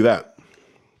to do that.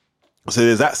 So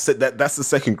there's that's the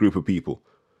second group of people.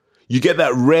 You get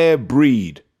that rare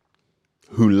breed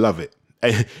who love it.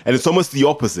 And it's almost the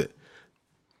opposite.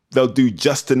 They'll do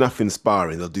just enough in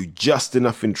sparring. They'll do just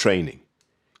enough in training.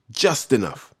 Just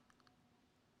enough.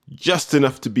 Just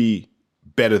enough to be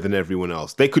better than everyone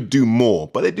else. They could do more,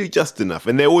 but they do just enough.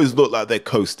 And they always look like they're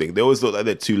coasting. They always look like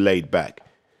they're too laid back.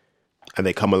 And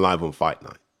they come alive on fight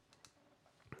night.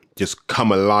 Just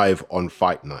come alive on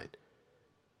fight night.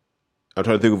 I'm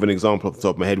trying to think of an example off the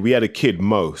top of my head. We had a kid,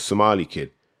 Mo, Somali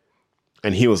kid.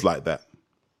 And he was like that.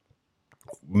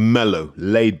 Mellow,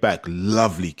 laid back,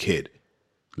 lovely kid.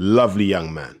 Lovely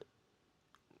young man.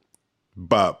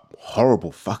 But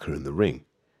horrible fucker in the ring.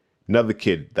 Another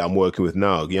kid that I'm working with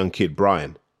now, a young kid,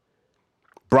 Brian.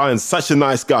 Brian's such a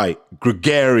nice guy,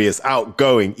 gregarious,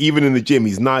 outgoing. Even in the gym,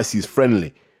 he's nice, he's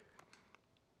friendly.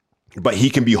 But he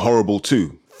can be horrible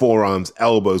too. Forearms,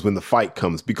 elbows when the fight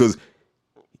comes, because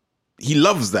he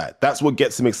loves that. That's what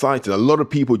gets him excited. A lot of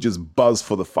people just buzz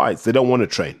for the fights. They don't want to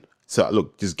train. So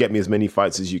look, just get me as many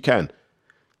fights as you can.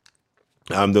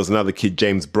 There was another kid,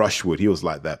 James Brushwood. He was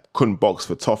like that. Couldn't box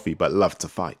for toffee, but loved to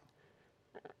fight.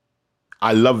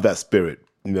 I love that spirit.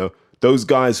 You know, those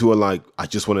guys who are like, I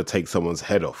just want to take someone's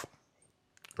head off.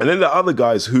 And then there are other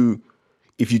guys who,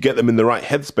 if you get them in the right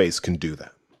headspace, can do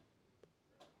that.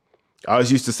 I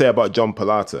always used to say about John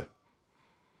Pilata,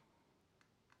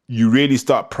 you really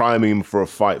start priming him for a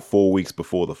fight 4 weeks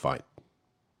before the fight.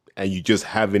 And you just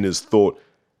have in his thought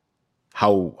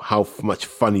how much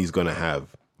fun he's going to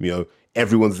have. You know,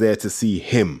 everyone's there to see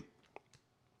him.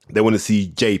 They want to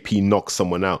see JP knock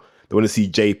someone out. They want to see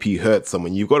JP hurt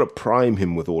someone. You've got to prime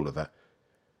him with all of that.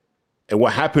 And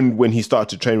what happened when he started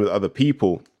to train with other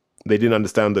people, they didn't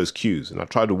understand those cues. And I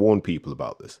tried to warn people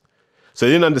about this. So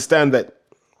they didn't understand that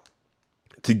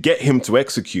to get him to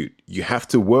execute, you have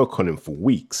to work on him for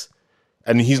weeks.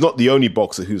 And he's not the only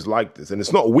boxer who's like this. And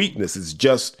it's not weakness. It's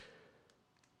just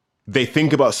they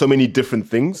think about so many different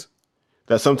things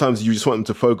that sometimes you just want them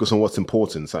to focus on what's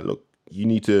important. It's like, look, you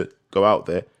need to go out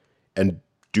there and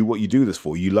do what you do this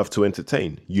for. You love to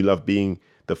entertain. You love being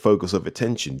the focus of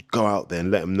attention. Go out there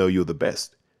and let them know you're the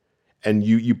best. And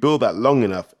you build that long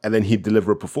enough, and then he'd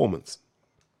deliver a performance.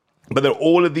 But there are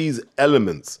all of these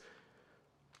elements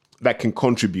that can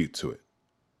contribute to it.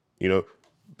 You know,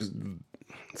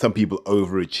 some people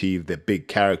overachieve, they're big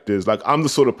characters. Like, I'm the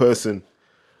sort of person,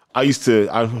 I'm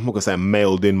not going to say I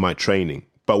mailed in my training,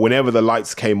 but whenever the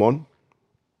lights came on,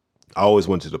 I always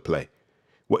wanted to play.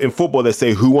 Well, in football, they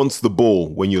say, who wants the ball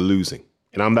when you're losing?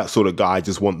 And I'm that sort of guy. I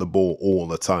just want the ball all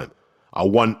the time. I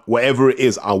want whatever it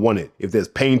is, I want it. If there's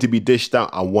pain to be dished out,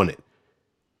 I want it.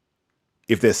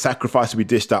 If there's sacrifice to be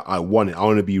dished out, I want it. I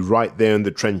want to be right there in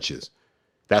the trenches.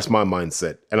 That's my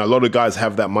mindset. And a lot of guys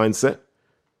have that mindset.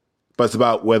 But it's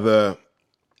about whether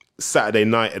Saturday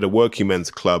night at a working men's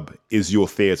club is your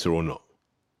theatre or not.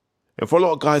 And for a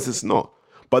lot of guys, it's not.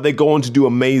 But they go on to do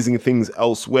amazing things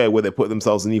elsewhere where they put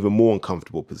themselves in even more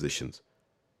uncomfortable positions.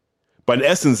 But in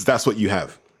essence, that's what you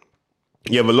have.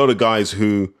 You have a lot of guys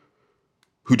who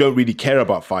don't really care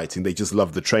about fighting. They just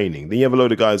love the training. Then you have a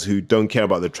lot of guys who don't care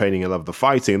about the training and love the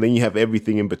fighting. And then you have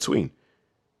everything in between.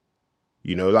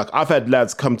 You know, like I've had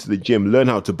lads come to the gym, learn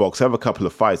how to box, have a couple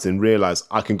of fights and realize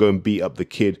I can go and beat up the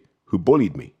kid who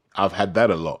bullied me. I've had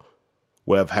that a lot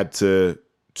where I've had to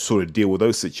sort of deal with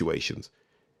those situations.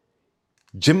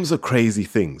 Gyms are crazy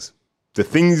things. The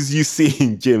things you see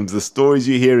in gyms, the stories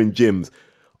you hear in gyms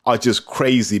are just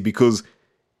crazy because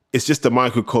it's just a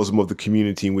microcosm of the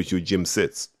community in which your gym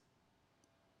sits.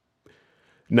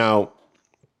 Now,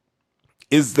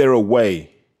 is there a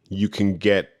way you can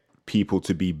get people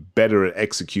to be better at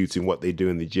executing what they do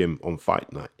in the gym on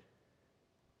fight night?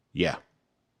 Yeah.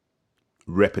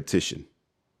 Repetition.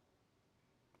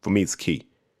 For me, it's key.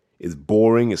 It's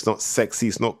boring. It's not sexy.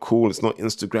 It's not cool. It's not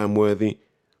Instagram worthy.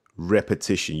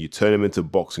 Repetition. You turn them into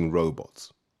boxing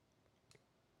robots.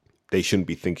 They shouldn't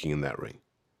be thinking in that ring.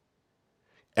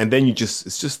 And then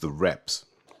it's just the reps.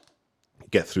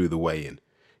 Get through the weigh-in.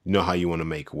 You know how you want to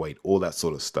make weight, all that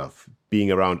sort of stuff.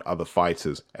 Being around other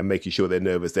fighters and making sure their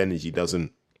nervous energy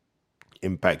doesn't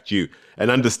impact you. And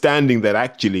understanding that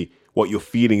actually what you're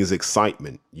feeling is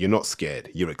excitement. You're not scared.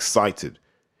 You're excited.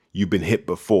 You've been hit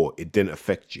before. It didn't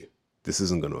affect you. This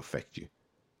isn't going to affect you.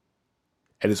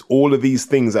 And it's all of these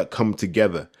things that come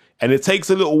together. And it takes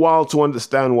a little while to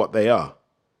understand what they are.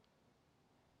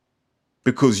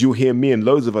 Because you'll hear me and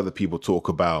loads of other people talk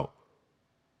about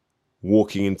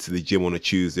walking into the gym on a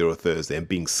Tuesday or a Thursday and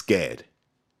being scared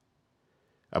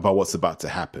about what's about to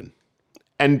happen.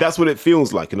 And that's what it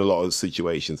feels like in a lot of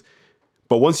situations.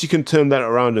 But once you can turn that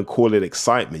around and call it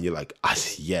excitement, you're like,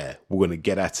 yeah, we're going to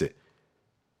get at it.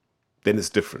 Then it's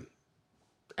different.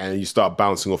 And you start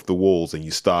bouncing off the walls and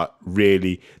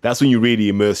that's when you really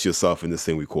immerse yourself in this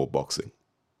thing we call boxing.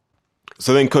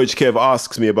 So then Coach Kev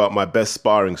asks me about my best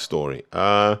sparring story.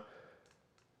 Wow.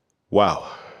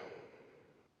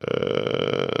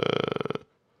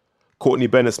 Courtney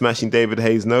Bennett smashing David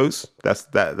Hayes' nose.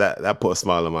 That put a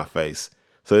smile on my face.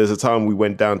 So there's a time we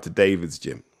went down to David's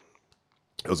gym.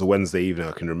 It was a Wednesday evening,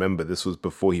 I can remember. This was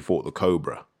before he fought the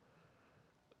Cobra.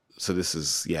 So this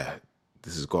has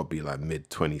got to be like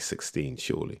mid-2016,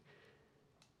 surely.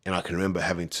 And I can remember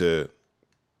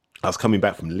I was coming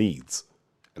back from Leeds.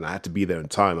 And I had to be there in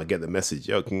time. I get the message,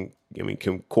 can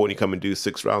Courtney come and do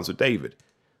 6 rounds with David?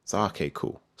 So, okay,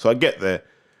 cool. So I get there,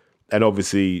 and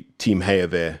obviously Team Hay are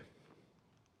there.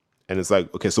 And it's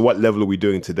like, okay, so what level are we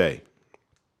doing today?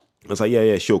 I was like,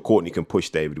 yeah, sure, Courtney can push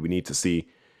David. We need to see,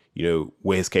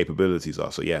 where his capabilities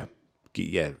are. So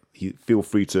feel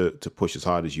free to push as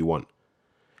hard as you want.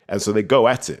 And so they go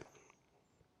at it.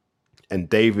 And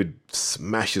David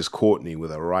smashes Courtney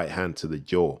with a right hand to the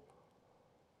jaw.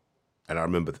 And I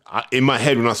remember in my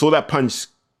head, when I saw that punch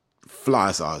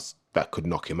fly, that could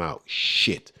knock him out.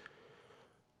 Shit.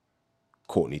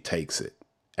 Courtney takes it.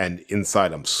 And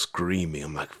inside, I'm screaming.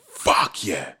 I'm like, fuck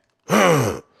yeah.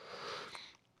 And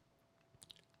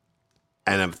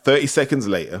then 30 seconds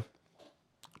later,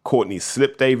 Courtney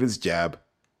slipped David's jab,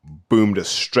 boomed a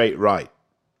straight right.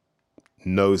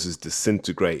 Nose is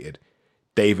disintegrated.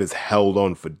 David's held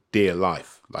on for dear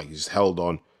life. Like, he just held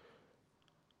on.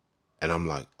 And I'm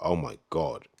like, oh my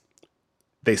God.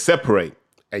 They separate,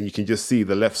 and you can just see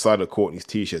the left side of Courtney's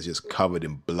t-shirt just covered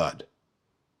in blood.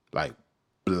 Like,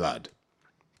 blood.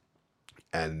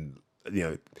 And,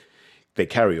 they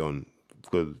carry on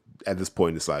because at this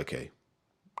point, it's like, okay,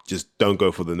 just don't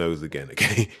go for the nose again,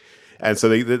 okay? And so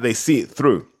they see it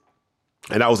through.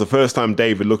 And that was the first time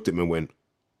David looked at me and went,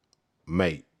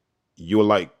 mate, you're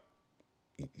like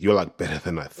better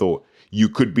than I thought. You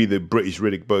could be the British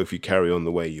Riddick Bowe if you carry on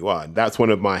the way you are. And that's one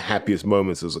of my happiest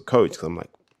moments as a coach, because I'm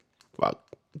like, fuck,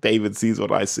 David sees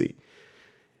what I see.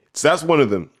 So that's one of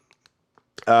them.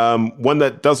 One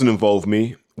that doesn't involve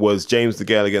me was James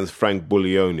DeGale against Frank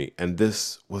Buglioni. And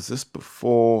was this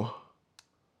before?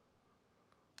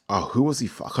 Oh, who was he?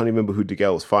 I can't remember who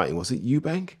DeGale was fighting. Was it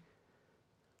Eubank?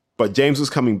 But James was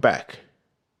coming back.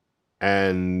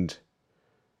 And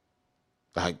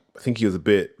I think he was a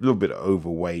little bit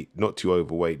overweight, not too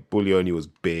overweight. Buglioni was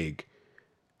big.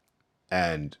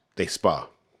 And they spar.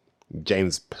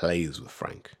 James plays with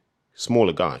Frank.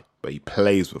 Smaller guy, but he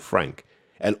plays with Frank.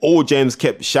 And all James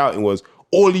kept shouting was,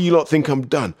 all of you lot think I'm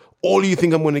done. All of you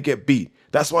think I'm going to get beat.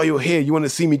 That's why you're here. You want to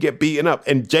see me get beaten up.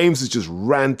 And James is just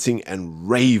ranting and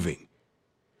raving.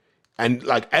 And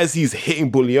like, as he's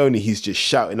hitting Buglioni, he's just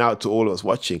shouting out to all of us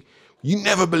watching, you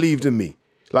never believed in me.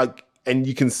 Like, and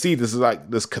you can see this is like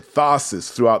this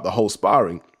catharsis throughout the whole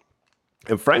sparring.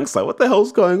 And Frank's like, what the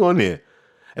hell's going on here?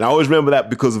 And I always remember that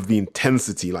because of the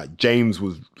intensity. Like, James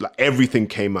was like, everything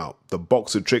came out. The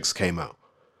box of tricks came out.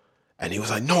 And he was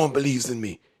like, no one believes in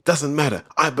me. Doesn't matter.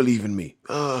 I believe in me.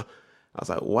 I was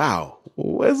like, wow,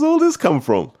 where's all this come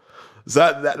from? So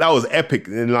that was epic.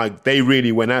 And like, they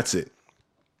really went at it.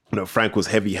 You know, Frank was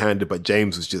heavy-handed, but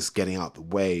James was just getting out the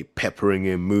way, peppering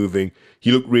him, moving.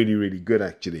 He looked really, really good,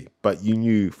 actually. But you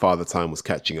knew Father Time was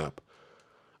catching up.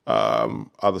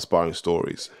 Other sparring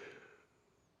stories.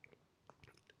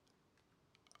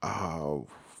 Go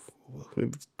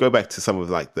back to some of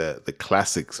like the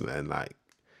classics, man. Like,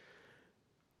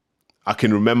 I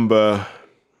can remember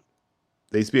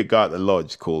there used to be a guy at the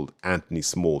lodge called Anthony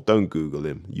Small. Don't Google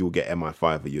him. You'll get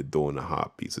MI5 at your door in a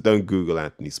heartbeat. So don't Google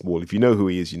Anthony Small. If you know who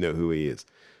he is, you know who he is.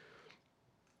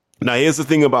 Now, here's the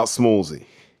thing about Smallsy.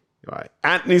 Right?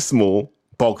 Anthony Small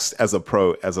boxed as a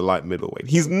pro, as a light middleweight.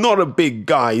 He's not a big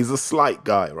guy. He's a slight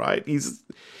guy, right? He's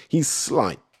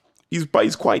slight. But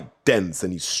he's quite dense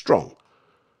and he's strong.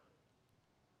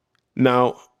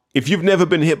 Now, if you've never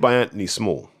been hit by Anthony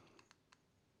Small,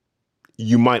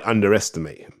 you might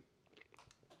underestimate him.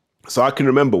 So I can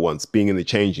remember once being in the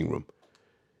changing room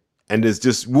and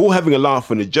we're all having a laugh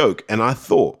and a joke. And I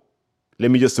thought, let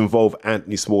me just involve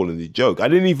Anthony Small in the joke. I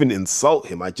didn't even insult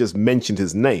him. I just mentioned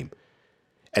his name.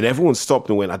 And everyone stopped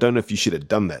and went, I don't know if you should have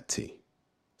done that, T.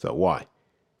 So why?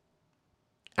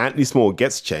 Anthony Small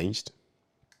gets changed.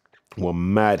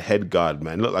 One mad head guard,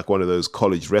 man. Looked like one of those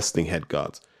college wrestling head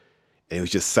guards. And he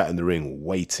was just sat in the ring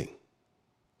waiting.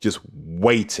 Just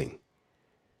waiting.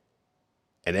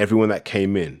 And everyone that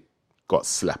came in got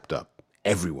slapped up.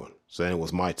 Everyone. So then it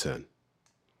was my turn.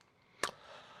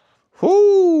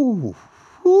 Whoo!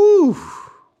 Whoo!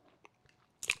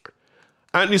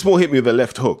 Anthony Small hit me with a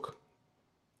left hook.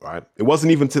 Right? It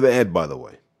wasn't even to the head, by the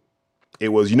way. It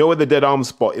was, you know where the dead arm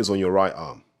spot is on your right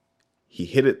arm? He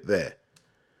hit it there.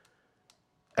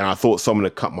 And I thought someone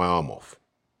had cut my arm off.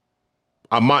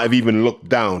 I might have even looked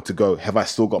down to go, have I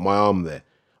still got my arm there?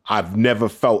 I've never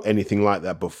felt anything like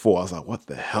that before. I was like, what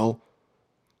the hell?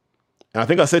 And I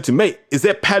think I said to him, mate, is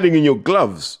there padding in your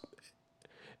gloves?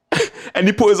 And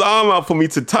he put his arm out for me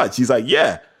to touch. He's like,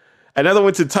 yeah. And as I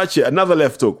went to touch it, another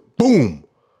left hook, boom.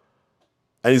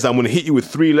 And he's like, I'm going to hit you with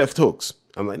 3 left hooks.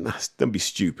 I'm like, nah, don't be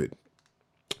stupid.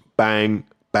 Bang,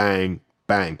 bang,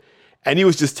 bang. And he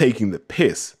was just taking the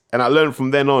piss. And I learned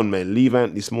from then on, man, leave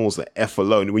Anthony Smalls the F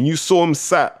alone. When you saw him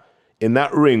sat in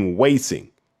that ring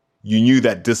waiting, you knew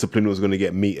that discipline was going to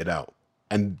get meted out.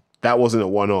 And that wasn't a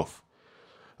one-off.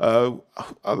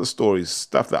 Other stories,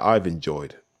 stuff that I've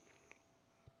enjoyed.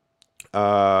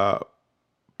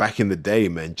 Back in the day,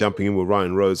 man, jumping in with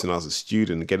Ryan Rhodes when I was a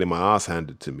student and getting my ass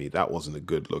handed to me, that wasn't a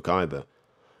good look either.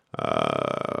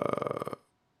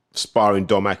 Sparring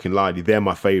Dom Akinladi, they're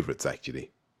my favorites,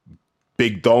 actually.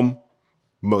 Big Dom,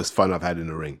 most fun I've had in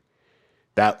the ring.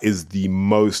 That is the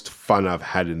most fun I've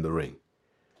had in the ring.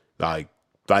 Like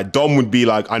Dom would be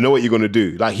like, I know what you're going to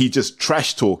do. Like, he just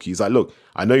trash talk. He's like, look,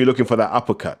 I know you're looking for that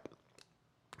uppercut.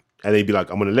 And they'd be like,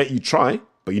 I'm going to let you try,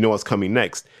 but you know what's coming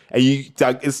next. And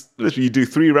it's literally, you do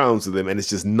 3 rounds with him and it's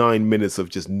just 9 minutes of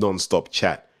just non-stop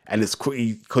chat. And it's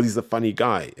quick because he's a funny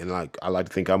guy. And like, I like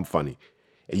to think I'm funny.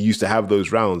 And you used to have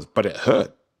those rounds, but it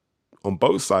hurt. On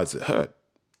both sides, it hurt.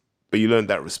 But you learned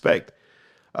that respect.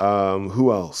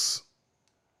 Who else?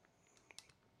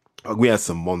 We had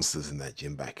some monsters in that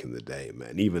gym back in the day,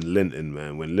 man. Even Linton,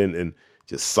 man. When Linton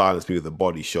just silenced me with a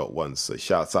body shot once. So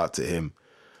shouts out to him.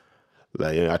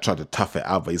 Like, I tried to tough it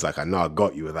out, but he's like, I know I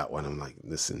got you with that one. I'm like,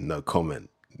 listen, no comment.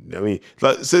 I mean,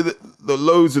 like, so the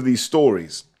loads of these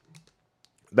stories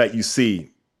that you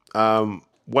see.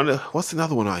 What's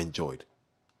another one I enjoyed?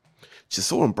 Just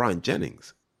saw on Brian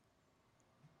Jennings.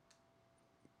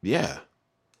 Yeah.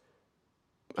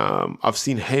 I've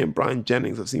seen him, Brian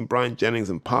Jennings. I've seen Brian Jennings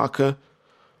and Parker.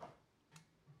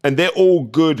 And they're all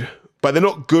good, but they're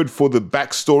not good for the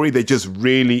backstory. They're just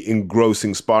really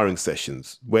engrossing sparring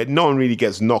sessions where no one really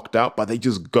gets knocked out, but they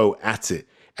just go at it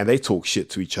and they talk shit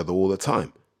to each other all the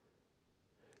time.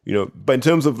 But in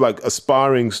terms of like a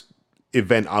sparring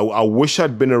event, I wish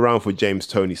I'd been around for James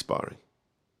Toney sparring.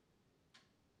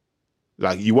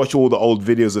 Like, you watch all the old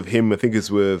videos of him, I think it's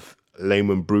with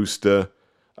Layman Brewster.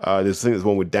 There's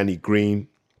one with Danny Green.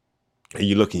 And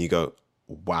you look and you go,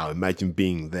 wow, imagine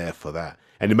being there for that.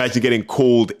 And imagine getting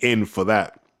called in for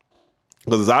that.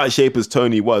 Because as out of shape as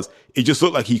Toney was, it just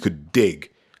looked like he could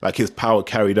dig. Like his power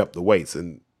carried up the weights.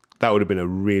 And that would have been a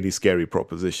really scary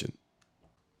proposition.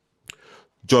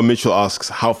 John Mitchell asks,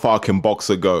 how far can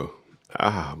Boxer go?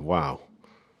 Wow.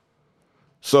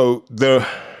 So there are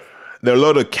a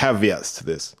lot of caveats to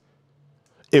this.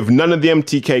 If none of the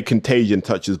MTK contagion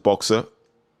touches Boxer,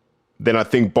 then I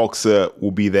think Boxer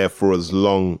will be there for as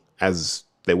long as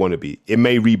they want to be. It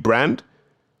may rebrand,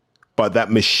 but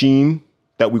that machine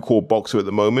that we call Boxer at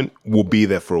the moment will be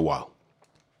there for a while.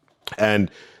 And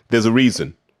there's a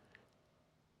reason.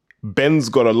 Ben's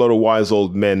got a lot of wise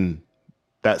old men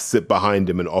that sit behind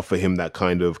him and offer him that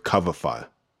kind of cover fire.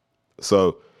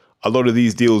 So a lot of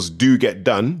these deals do get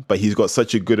done, but he's got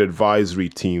such a good advisory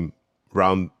team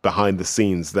around behind the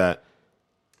scenes that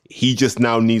he just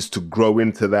now needs to grow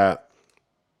into that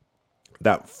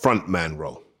front man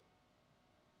role.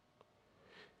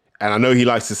 And I know he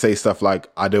likes to say stuff like,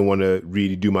 I don't want to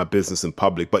really do my business in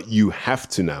public, but you have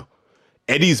to now.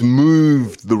 Eddie's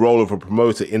moved the role of a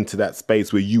promoter into that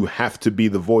space where you have to be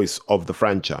the voice of the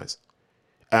franchise.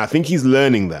 And I think he's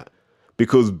learning that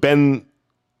because Ben's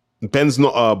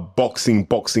not a boxing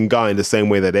guy in the same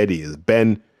way that Eddie is.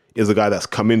 Ben is a guy that's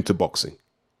come into boxing.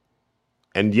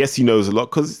 And yes, he knows a lot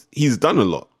because he's done a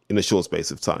lot in a short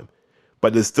space of time.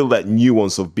 But there's still that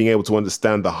nuance of being able to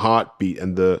understand the heartbeat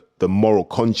and the moral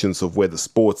conscience of where the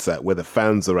sport's at, where the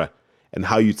fans are at, and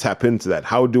how you tap into that.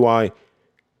 How do I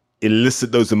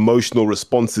elicit those emotional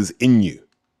responses in you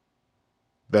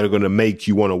that are going to make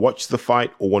you want to watch the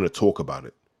fight or want to talk about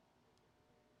it?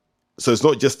 So it's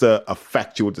not just a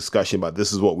factual discussion about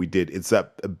this is what we did. It's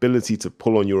that ability to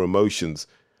pull on your emotions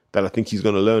that I think he's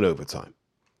going to learn over time.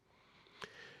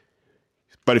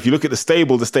 But if you look at the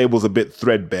stable's a bit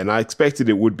threadbare. And I expected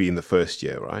it would be in the first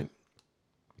year, right?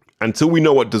 Until we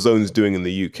know what DAZN's doing in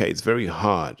the UK, it's very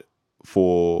hard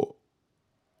for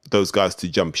those guys to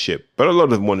jump ship. But a lot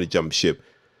of them want to jump ship.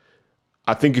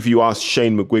 I think if you ask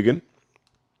Shane McGuigan,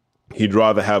 he'd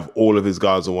rather have all of his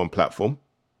guys on one platform.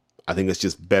 I think it's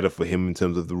just better for him in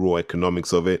terms of the raw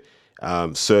economics of it,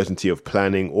 certainty of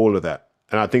planning, all of that.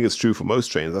 And I think it's true for most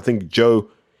trainers. I think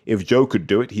if Joe could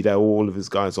do it, he'd have all of his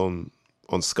guys on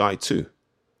Sky too.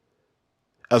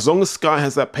 As long as Sky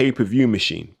has that pay-per-view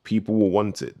machine, people will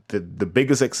want it. The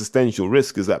biggest existential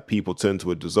risk is that people turn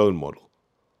to a DAZN model.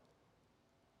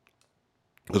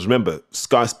 Because remember,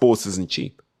 Sky Sports isn't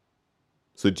cheap.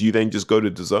 So do you then just go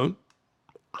to DAZN?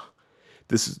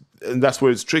 And that's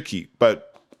where it's tricky. But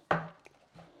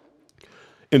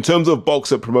in terms of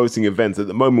Boxer promoting events, at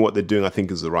the moment what they're doing I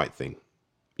think is the right thing.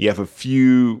 You have a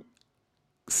few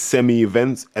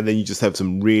semi-events and then you just have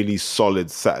some really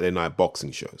solid Saturday night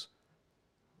boxing shows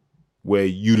where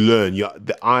you learn, you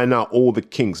iron out all the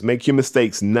kinks, make your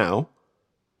mistakes now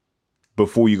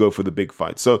before you go for the big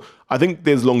fight. So I think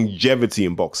there's longevity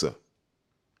in Boxer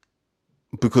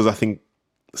because I think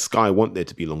Sky want there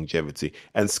to be longevity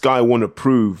and Sky want to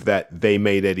prove that they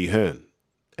made Eddie Hearn.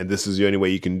 And this is the only way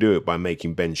you can do it, by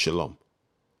making Ben Shalom.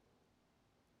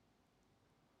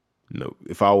 No,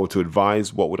 if I were to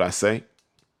advise, what would I say?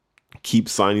 Keep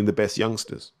signing the best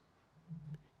youngsters.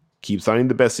 Keep signing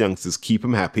the best youngsters. Keep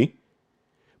them happy.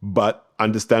 But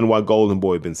understand why Golden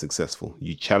Boy have been successful.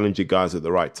 You challenge your guys at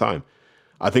the right time.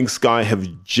 I think Sky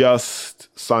have just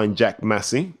signed Jack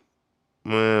Massey,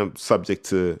 subject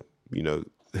to,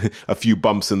 a few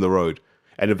bumps in the road.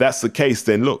 And if that's the case,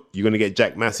 then look, you're going to get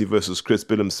Jack Massey versus Chris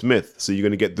Billum-Smith. So you're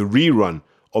going to get the rerun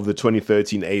of the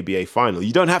 2013 ABA final.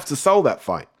 You don't have to sell that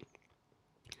fight.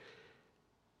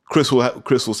 Chris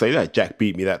will say that. Jack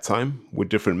beat me that time. We're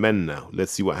different men now.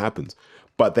 Let's see what happens.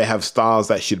 But they have styles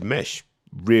that should mesh.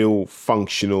 Real,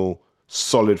 functional,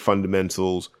 solid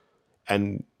fundamentals,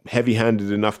 and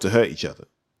heavy-handed enough to hurt each other.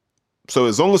 So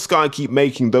as long as Sky keep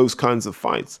making those kinds of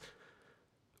fights,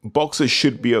 Boxer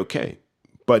should be okay.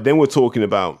 But then we're talking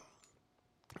about,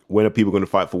 when are people going to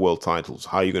fight for world titles?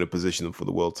 How are you going to position them for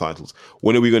the world titles?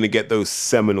 When are we going to get those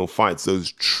seminal fights,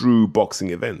 those true boxing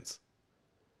events?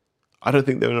 I don't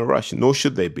think they're in a rush, nor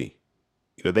should they be.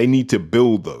 They need to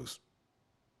build those.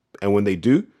 And when they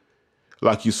do,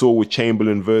 like you saw with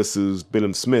Chamberlain versus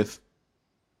Billum Smith,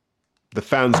 the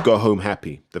fans go home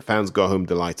happy. The fans go home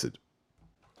delighted.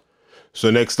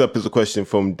 So next up is a question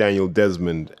from Daniel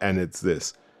Desmond, and it's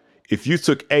this. If you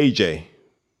took AJ,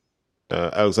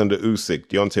 Alexander Usyk,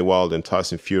 Deontay Wilder, and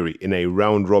Tyson Fury in a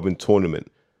round-robin tournament,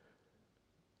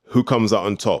 who comes out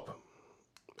on top?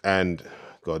 And,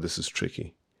 God, this is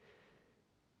tricky.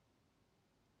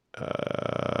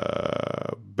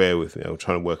 Bear with me. I'm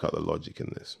trying to work out the logic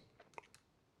in this.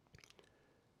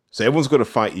 So everyone's got to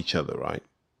fight each other, right?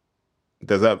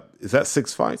 Is that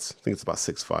 6 fights? I think it's about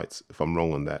 6 fights. If I'm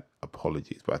wrong on that,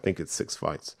 apologies. But I think it's 6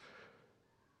 fights.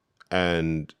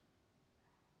 And,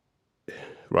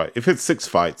 right, if it's 6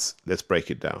 fights, let's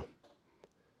break it down.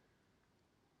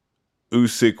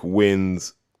 Usyk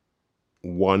wins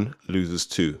 1, loses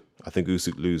 2. I think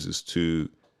Usyk loses to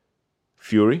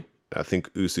Fury. I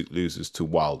think Usyk loses to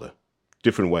Wilder.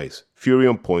 Different ways. Fury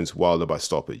on points, Wilder by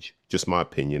stoppage. Just my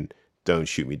opinion. Don't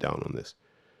shoot me down on this.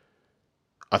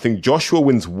 I think Joshua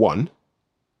wins 1,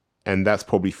 and that's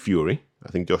probably Fury.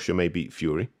 I think Joshua may beat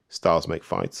Fury. Styles make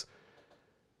fights.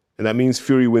 And that means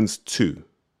Fury wins 2.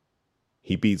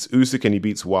 He beats Usyk and he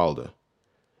beats Wilder.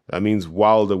 That means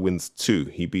Wilder wins 2.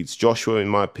 He beats Joshua, in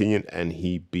my opinion, and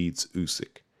he beats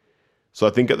Usyk. So I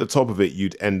think at the top of it,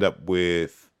 you'd end up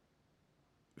with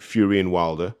Fury and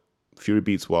Wilder. Fury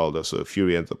beats Wilder, so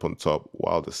Fury ends up on top.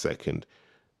 Wilder second.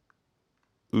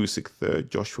 Usyk third.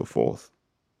 Joshua fourth.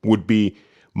 Would be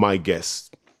my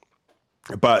guess.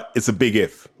 But it's a big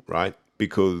if, right?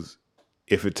 Because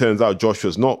if it turns out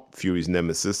Joshua's not Fury's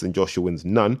nemesis, then Joshua wins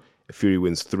none. Fury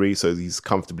wins 3, so he's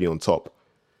comfortably on top.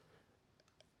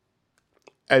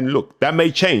 And look, that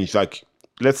may change. Like,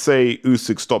 let's say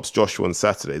Usyk stops Joshua on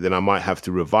Saturday, then I might have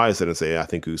to revise it and say, I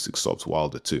think Usyk stops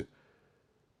Wilder too.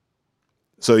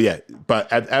 So yeah,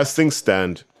 but as things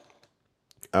stand,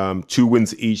 2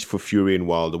 wins each for Fury and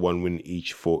Wilder, 1 win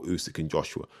each for Usyk and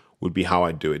Joshua would be how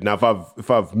I do it. Now,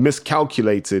 if I've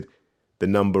miscalculated the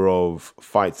number of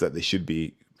fights that there should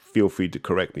be, feel free to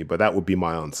correct me, but that would be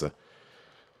my answer.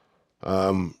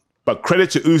 But credit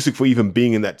to Usyk for even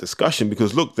being in that discussion,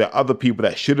 because look, there are other people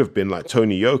that should have been, like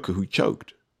Tony Yoka, who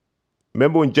choked.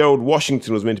 Remember when Gerald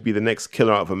Washington was meant to be the next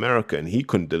killer out of America and he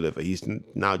couldn't deliver? He's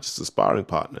now just a sparring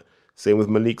partner. Same with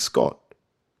Malik Scott.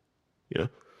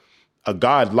 A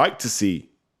guy I'd like to see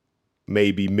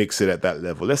maybe mix it at that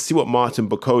level. Let's see what Martin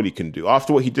Bakole can do.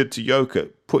 After what he did to Yoka,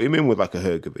 put him in with like a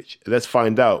Hrgovic. Let's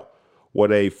find out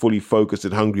what a fully focused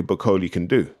and hungry Bakole can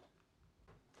do.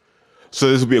 So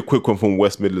this will be a quick one from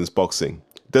West Midlands Boxing.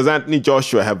 Does Anthony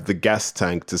Joshua have the gas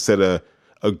tank to set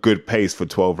a good pace for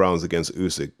 12 rounds against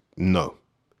Usyk? No.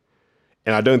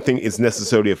 And I don't think it's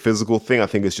necessarily a physical thing. I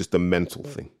think it's just a mental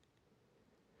thing.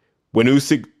 When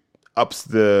Usyk ups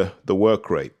the work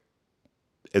rate,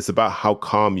 it's about how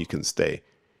calm you can stay.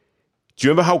 Do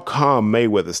you remember how calm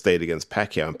Mayweather stayed against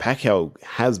Pacquiao? And Pacquiao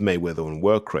has Mayweather on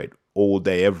work rate all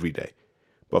day, every day.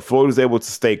 But Floyd was able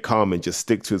to stay calm and just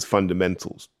stick to his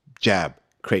fundamentals. Jab,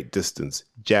 create distance.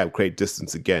 Jab, create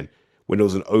distance again. When there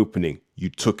was an opening, you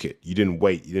took it. You didn't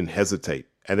wait. You didn't hesitate.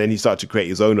 And then he started to create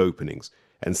his own openings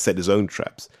and set his own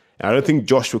traps. And I don't think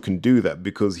Joshua can do that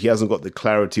because he hasn't got the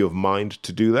clarity of mind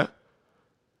to do that.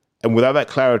 And without that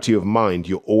clarity of mind,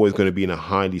 you're always going to be in a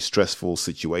highly stressful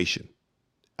situation.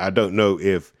 I don't know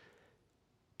if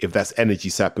that's energy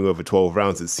sapping over 12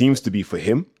 rounds. It seems to be for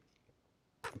him.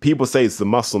 People say it's the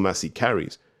muscle mass he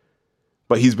carries.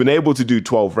 But he's been able to do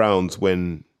 12 rounds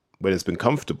when it's been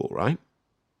comfortable, right?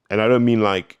 And I don't mean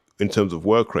like in terms of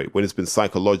work rate. When it's been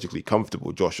psychologically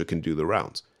comfortable, Joshua can do the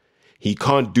rounds. He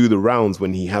can't do the rounds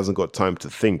when he hasn't got time to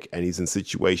think and he's in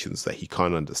situations that he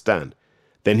can't understand.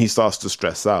 Then he starts to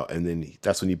stress out, and then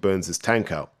that's when he burns his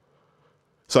tank out.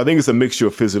 So I think it's a mixture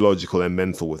of physiological and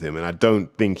mental with him, and I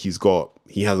don't think he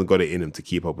hasn't got it in him to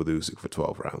keep up with Usyk for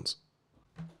 12 rounds.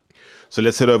 So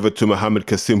let's head over to Mohammed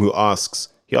Kasim, who asks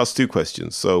 2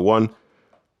 questions. So 1,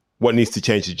 what needs to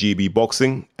change to GB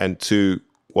boxing? And 2,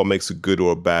 what makes a good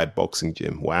or a bad boxing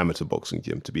gym, or amateur boxing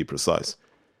gym, to be precise?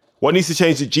 What needs to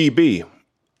change to GB?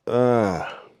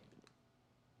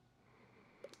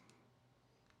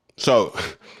 So,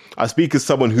 I speak as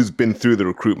someone who's been through the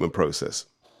recruitment process,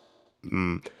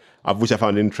 which I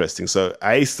found interesting. So,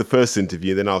 I aced the first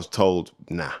interview, then I was told,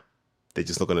 nah, they're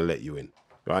just not going to let you in,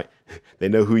 right? They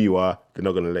know who you are, they're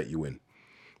not going to let you in.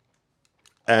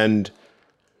 And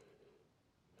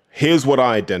here's what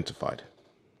I identified.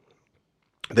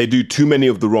 they do too many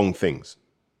of the wrong things.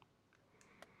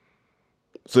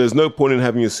 So there's no point in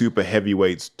having your super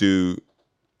heavyweights do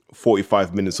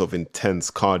 45 minutes of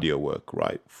intense cardio work,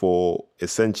 right? For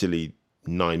essentially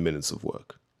 9 minutes of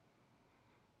work.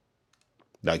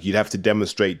 Like, you'd have to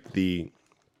demonstrate the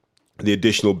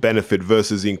additional benefit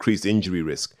versus the increased injury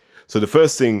risk. So the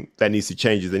first thing that needs to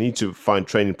change is they need to find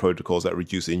training protocols that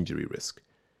reduce injury risk.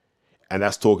 And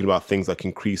that's talking about things like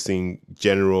increasing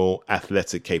general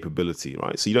athletic capability,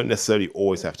 right? So you don't necessarily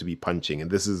always have to be punching. And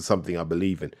this is something I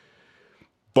believe in.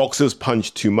 Boxers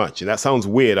punch too much. And that sounds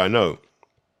weird, I know.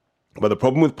 But the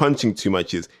problem with punching too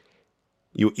much is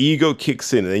your ego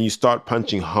kicks in and then you start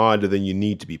punching harder than you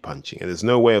need to be punching. And there's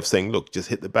no way of saying, look, just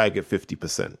hit the bag at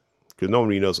 50%. Because no one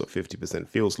really knows what 50%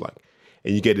 feels like.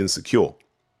 And you get insecure.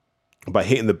 By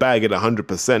hitting the bag at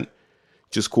 100%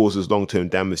 just causes long-term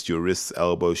damage to your wrists,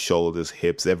 elbows, shoulders,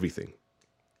 hips, everything.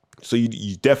 So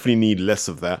you definitely need less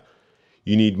of that.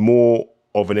 You need more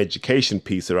of an education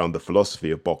piece around the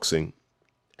philosophy of boxing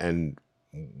and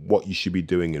what you should be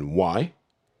doing and why.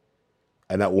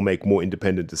 And that will make more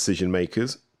independent decision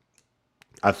makers.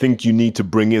 I think you need to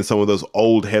bring in some of those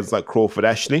old heads like Crawford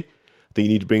Ashley. I think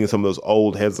you need to bring in some of those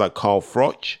old heads like Carl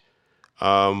Froch.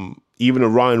 Even a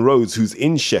Ryan Rhodes who's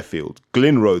in Sheffield,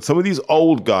 Glyn Rhodes, some of these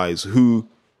old guys who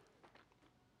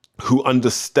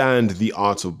understand the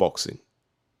art of boxing.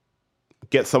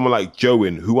 Get someone like Joe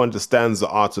in who understands the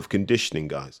art of conditioning,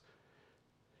 guys.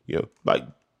 You know, like,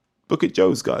 look at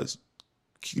Joe's guys.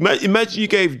 Imagine you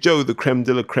gave Joe the creme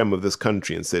de la creme of this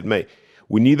country and said, mate,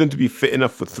 we need them to be fit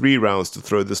enough for 3 rounds to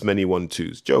throw this many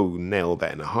 1-2s. Joe nailed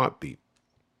that in a heartbeat.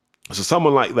 So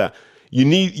someone like that, you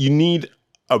need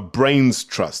a brains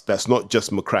trust that's not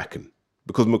just McCracken,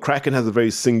 because McCracken has a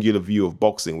very singular view of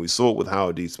boxing. We saw it with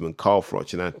Howard Eastman, Carl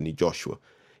Froch, and Anthony Joshua.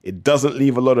 It doesn't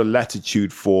leave a lot of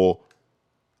latitude for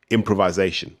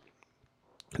improvisation.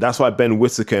 That's why Ben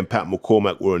Whittaker and Pat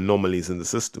McCormack were anomalies in the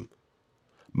system.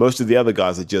 Most of the other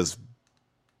guys are just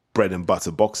bread and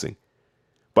butter boxing.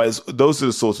 But those are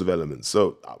the sorts of elements.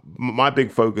 So my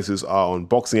big focuses are on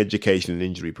boxing education and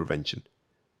injury prevention.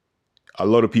 A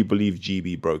lot of people leave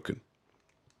GB broken.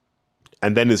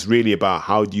 And then it's really about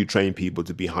how do you train people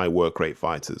to be high work rate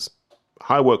fighters.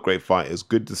 High work rate fighters,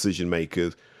 good decision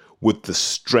makers with the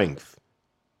strength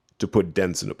to put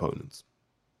dents in opponents.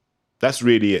 That's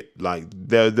really it. Like,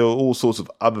 there are all sorts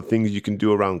of other things you can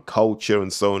do around culture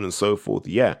and so on and so forth.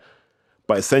 Yeah.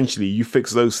 But essentially, you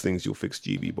fix those things, you'll fix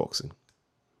GB boxing.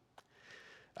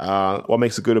 What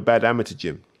makes a good or bad amateur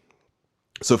gym?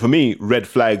 So for me, red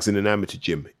flags in an amateur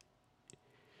gym.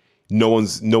 No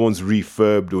one's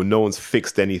refurbed or no one's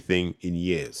fixed anything in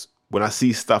years. When I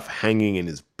see stuff hanging and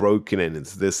it's broken and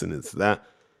it's this and it's that,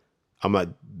 I'm like,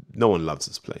 no one loves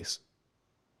this place.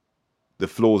 The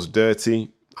floor's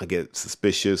dirty, I get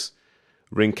suspicious.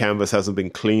 Ring canvas hasn't been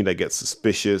cleaned, I get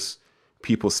suspicious.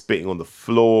 People spitting on the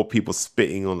floor, people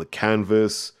spitting on the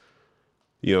canvas.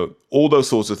 You know, all those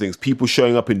sorts of things. People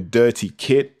showing up in dirty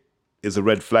kit is a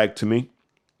red flag to me.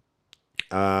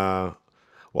 What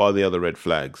are the other red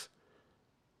flags?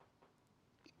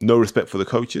 No respect for the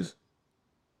coaches.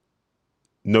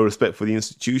 No respect for the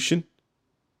institution.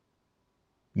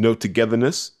 No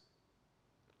togetherness.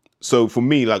 So for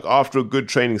me, like, after a good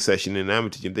training session in an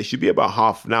amateur gym, there should be about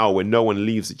half an hour where no one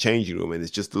leaves the changing room and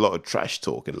it's just a lot of trash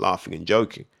talk and laughing and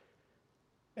joking.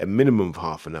 A minimum of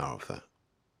half an hour of that.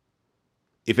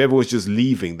 If everyone's just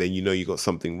leaving, then you know you got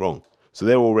something wrong. So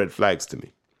they're all red flags to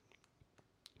me.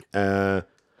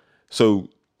 So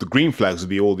the green flags would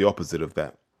be all the opposite of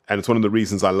that. And it's one of the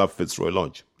reasons I love Fitzroy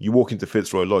Lodge. You walk into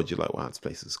Fitzroy Lodge, you're like, wow, this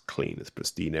place is clean, it's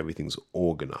pristine, everything's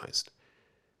organized.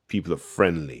 People are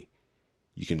friendly.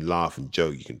 You can laugh and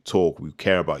joke, you can talk, we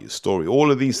care about your story.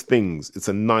 All of these things, it's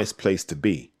a nice place to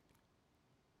be.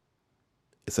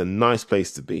 It's a nice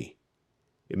place to be.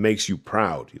 It makes you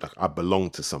proud. You're like, I belong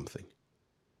to something.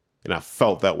 And I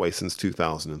felt that way since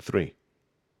 2003.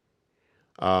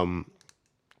 I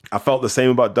felt the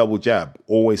same about Double Jab.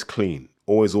 Always clean,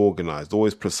 always organized,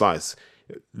 always precise.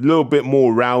 A little bit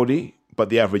more rowdy, but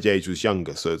the average age was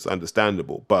younger, so it's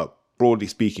understandable. But broadly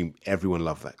speaking, everyone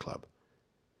loved that club.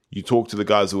 You talk to the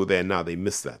guys who are there now, they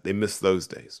miss that. They miss those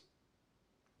days.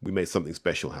 We made something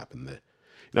special happen there.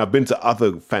 And I've been to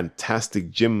other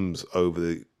fantastic gyms over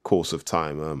the course of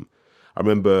time. I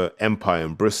remember Empire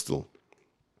in Bristol,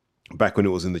 back when it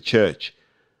was in the church.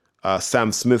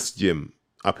 Sam Smith's gym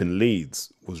up in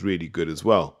Leeds was really good as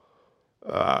well.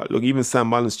 Look, even Sam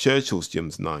Mullins Churchill's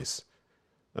gym's nice.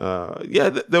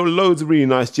 There were loads of really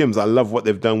nice gyms. I love what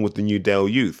they've done with the new Dale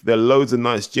Youth. There are loads of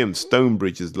nice gyms.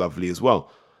 Stonebridge is lovely as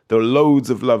well. There are loads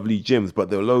of lovely gyms, but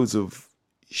there are loads of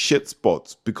shit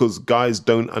spots because guys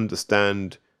don't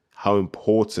understand how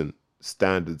important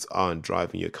standards are in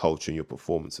driving your culture and your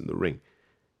performance in the ring.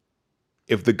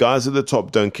 If the guys at the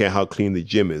top don't care how clean the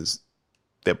gym is,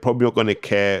 they're probably not going to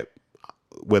care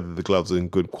whether the gloves are in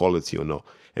good quality or not.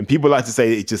 And people like to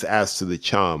say it just adds to the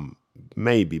charm.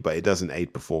 Maybe, but it doesn't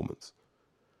aid performance.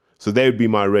 So they would be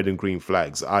my red and green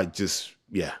flags. And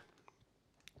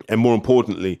more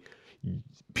importantly,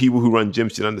 people who run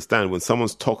gyms should understand when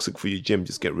someone's toxic for your gym,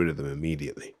 just get rid of them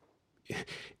immediately.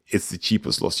 It's the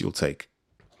cheapest loss you'll take.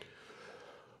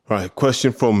 All right,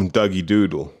 question from Dougie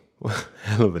Doodle.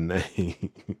 Hell of a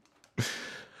name.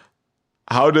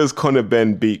 How does Conor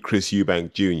Benn beat Chris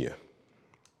Eubank Jr.?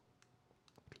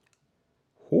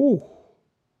 Ooh.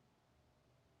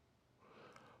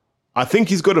 I think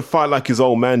he's got to fight like his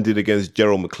old man did against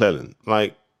Gerald McClellan.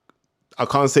 Like, I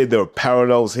can't say there are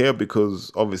parallels here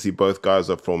because obviously both guys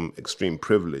are from extreme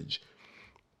privilege.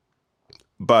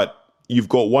 But you've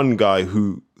got one guy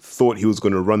who thought he was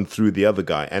going to run through the other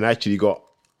guy and actually got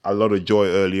a lot of joy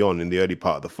early on in the early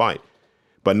part of the fight.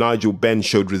 But Nigel Benn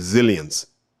showed resilience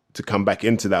to come back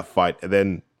into that fight and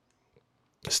then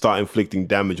start inflicting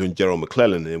damage on Gerald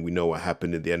McClellan. And we know what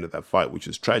happened at the end of that fight, which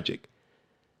was tragic.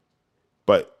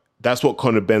 But that's what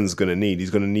Conor Benn's going to need.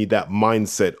 He's going to need that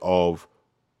mindset of,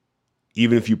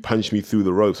 even if you punch me through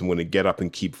the ropes, I'm going to get up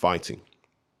and keep fighting.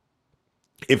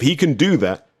 If he can do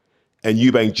that and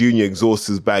Eubank Jr. exhausts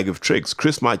his bag of tricks,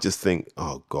 Chris might just think,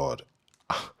 oh God,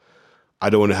 I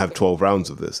don't want to have 12 rounds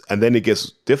of this. And then it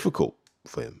gets difficult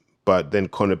for him. But then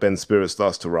Conor Benn's spirit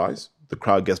starts to rise. The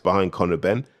crowd gets behind Conor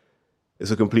Benn.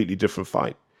 It's a completely different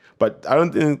fight. But I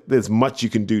don't think there's much you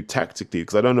can do tactically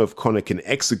because I don't know if Conor can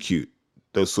execute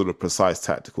those sort of precise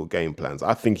tactical game plans.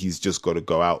 I think he's just got to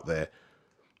go out there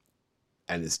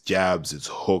and it's jabs, it's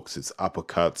hooks, it's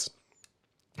uppercuts.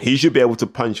 He should be able to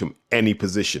punch from any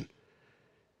position.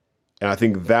 And I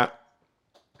think that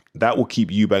will keep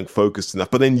Eubank focused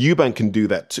enough. But then Eubank can do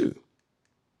that too.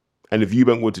 And if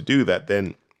Eubank were to do that,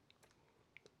 then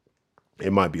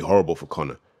it might be horrible for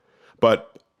Conor.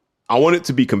 But I want it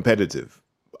to be competitive.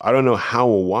 I don't know how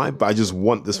or why, but I just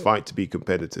want this fight to be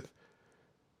competitive.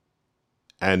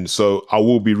 And so I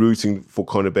will be rooting for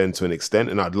Conor Benn to an extent,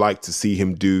 and I'd like to see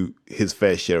him do his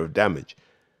fair share of damage.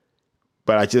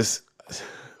 But I just,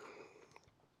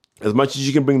 as much as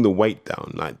you can bring the weight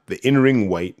down, like the in-ring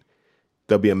weight,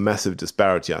 there'll be a massive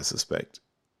disparity, I suspect.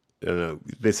 You know,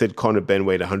 they said Conor Benn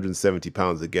weighed 170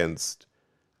 pounds against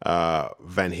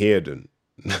Van Heerden.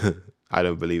 I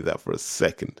don't believe that for a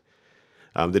second.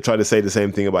 They try to say the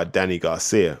same thing about Danny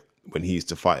Garcia when he used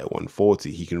to fight at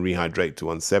 140. He can rehydrate to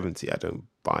 170. I don't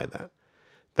buy that.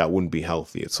 That wouldn't be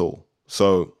healthy at all.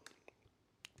 So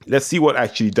let's see what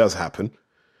actually does happen.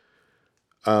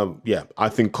 I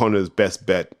think Conor's best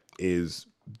bet is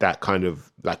that kind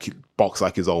of like box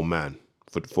like his old man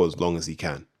for as long as he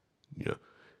can, you know,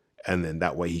 and then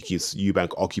that way he keeps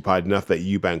Eubank occupied enough that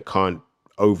Eubank can't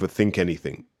overthink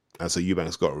anything, and so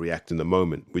Eubank's got to react in the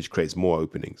moment, which creates more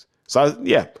openings. So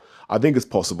I think it's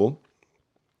possible.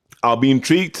 I'll be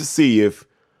intrigued to see if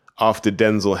after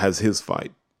Denzel has his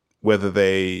fight, whether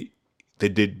they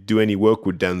did do any work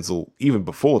with Denzel even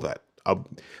before that.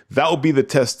 That will be the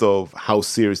test of how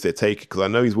serious they take it, because I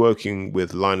know he's working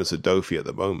with Linus Adofi at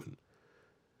the moment.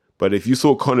 But if you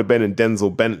saw Conor Benn and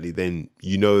Denzel Bentley, then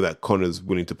you know that Conor's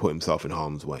willing to put himself in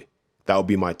harm's way. That will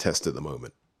be my test at the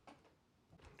moment.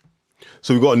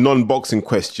 So we've got a non-boxing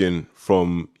question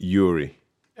from Yuri,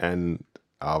 and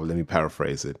let me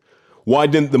paraphrase it. Why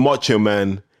didn't the Macho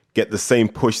Man get the same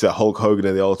push that Hulk Hogan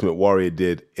and the Ultimate Warrior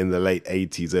did in the late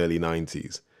 80s, early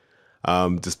 90s?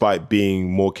 Despite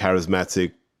being more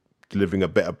charismatic, delivering a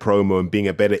better promo and being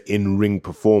a better in-ring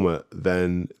performer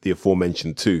than the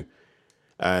aforementioned two.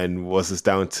 And was this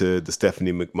down to the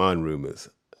Stephanie McMahon rumors?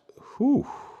 Whew.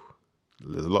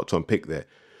 There's a lot to unpick there.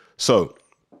 So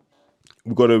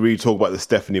we've got to really talk about the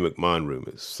Stephanie McMahon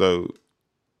rumors. So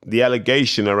the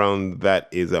allegation around that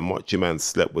is that Macho Man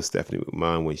slept with Stephanie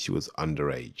McMahon when she was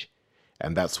underage.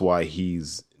 And that's why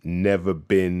he's never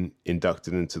been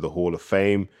inducted into the Hall of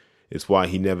Fame. It's why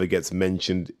he never gets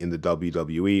mentioned in the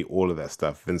WWE, all of that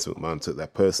stuff. Vince McMahon took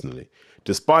that personally.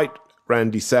 Despite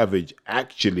Randy Savage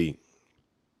actually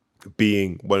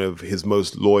being one of his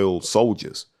most loyal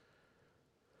soldiers.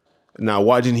 Now,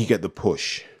 why didn't he get the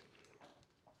push?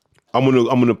 I'm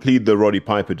gonna plead the Roddy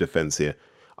Piper defense here.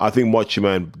 I think Macho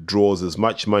Man draws as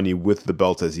much money with the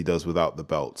belt as he does without the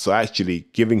belt. So actually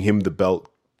giving him the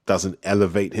belt doesn't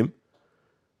elevate him.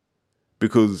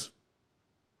 Because,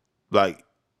 like,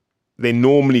 they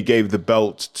normally gave the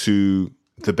belt to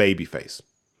the babyface.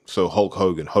 So Hulk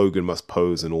Hogan. Hogan must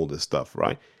pose and all this stuff,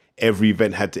 right? every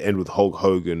event had to end with Hulk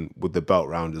Hogan with the belt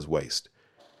round his waist.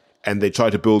 And they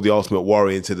tried to build the Ultimate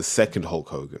Warrior into the second Hulk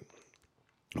Hogan.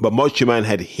 But Macho Man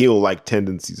had heel-like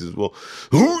tendencies as well.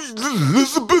 Oh,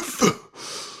 Elizabeth,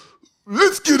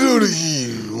 let's get out of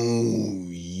here. Oh,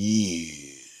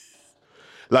 yeah.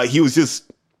 Like, he was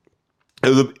just... I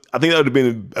think that would have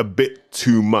been a bit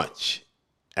too much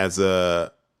as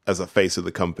a face of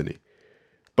the company.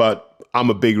 But I'm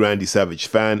a big Randy Savage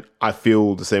fan. I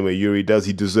feel the same way Yuri does.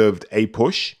 He deserved a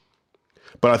push.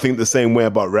 But I think the same way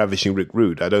about Ravishing Rick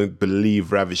Rude. I don't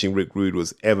believe Ravishing Rick Rude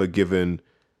was ever given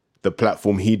the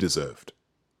platform he deserved.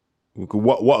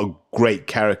 What a great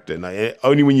character. Like,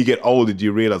 only when you get older do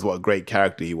you realize what a great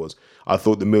character he was. I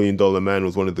thought the $1 Million Man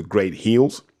was one of the great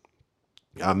heels.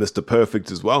 Mr.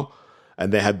 Perfect as well.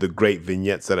 And they had the great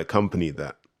vignettes that accompanied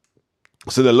that.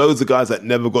 So there are loads of guys that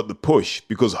never got the push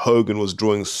because Hogan was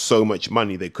drawing so much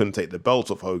money they couldn't take the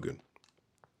belt off Hogan.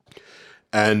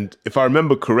 And if I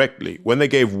remember correctly, when they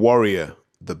gave Warrior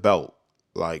the belt,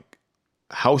 like,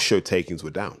 house show takings were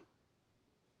down.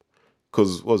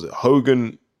 Because, what was it?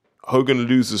 Hogan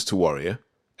loses to Warrior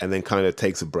and then kind of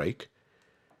takes a break.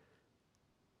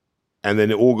 And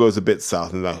then it all goes a bit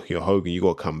south and like, Hogan, you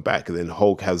got to come back. And then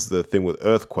Hulk has the thing with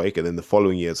Earthquake. And then the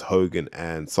following year is Hogan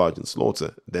and Sergeant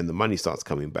Slaughter. Then the money starts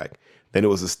coming back. Then it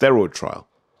was a steroid trial.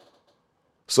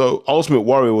 So Ultimate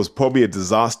Warrior was probably a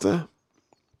disaster.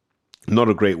 Not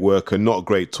a great worker, not a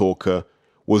great talker.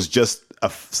 Was just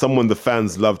someone the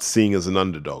fans loved seeing as an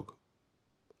underdog.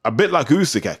 A bit like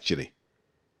Usyk, actually.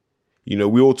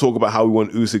 We all talk about how we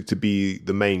want Usyk to be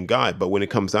the main guy, but when it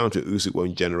comes down to it, Usyk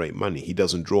won't generate money. He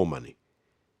doesn't draw money.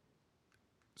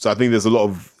 So I think there's a lot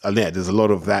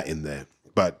of that in there.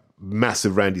 But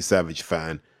massive Randy Savage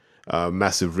fan,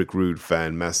 massive Rick Rude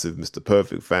fan, massive Mr.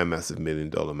 Perfect fan, massive $1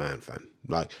 Million Man fan.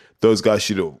 Like, those guys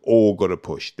should have all got a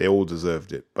push. They all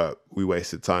deserved it. But we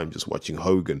wasted time just watching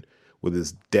Hogan with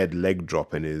his dead leg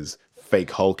drop and his fake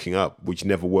hulking up, which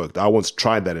never worked. I once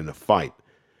tried that in a fight.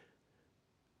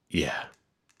 Yeah.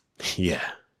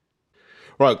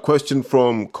 Right, question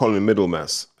from Colin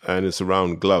Middlemass, and it's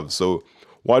around gloves. So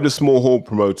why do small hall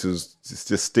promoters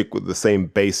just stick with the same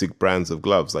basic brands of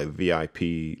gloves like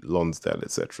VIP, Lonsdale,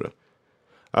 etc.?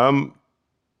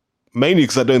 Mainly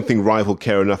because I don't think Rival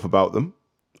care enough about them.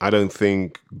 I don't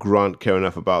think Grant care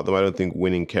enough about them. I don't think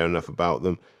Winning care enough about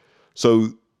them. So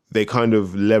they kind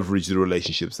of leverage the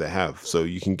relationships they have. So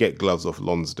you can get gloves off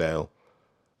Lonsdale.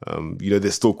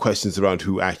 There's still questions around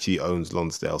who actually owns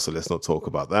Lonsdale, so let's not talk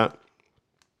about that.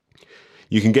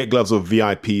 You can get gloves off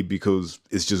VIP because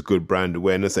it's just good brand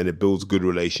awareness and it builds good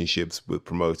relationships with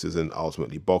promoters and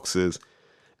ultimately boxers.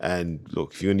 And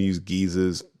look, if you're going to use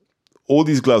geezers, all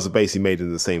these gloves are basically made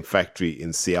in the same factory in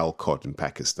Sialkot in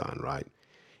Pakistan, right?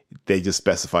 They just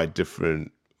specify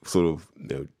different sort of,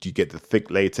 do you get the thick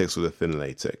latex or the thin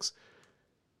latex?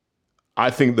 I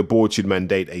think the board should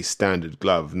mandate a standard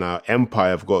glove. Now, Empire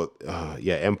have got,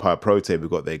 Empire Pro Tape have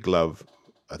got their glove.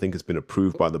 I think it's been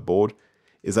approved by the board.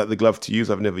 Is that the glove to use?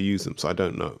 I've never used them, so I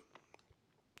don't know.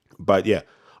 But yeah,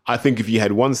 I think if you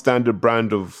had one standard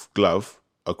brand of glove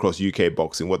across UK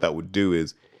boxing, what that would do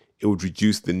is it would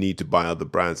reduce the need to buy other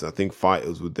brands. And I think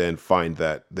fighters would then find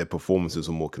that their performances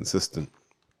are more consistent.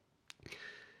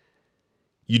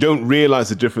 You don't realize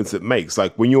the difference it makes.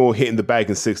 Like when you're hitting the bag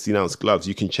in 16-ounce gloves,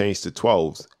 you can change to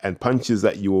 12s, and punches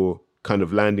that you're kind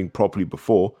of landing properly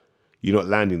before, you're not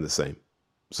landing the same.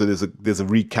 So there's a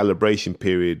recalibration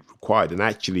period required. And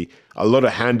actually, a lot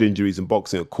of hand injuries in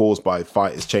boxing are caused by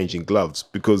fighters changing gloves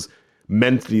because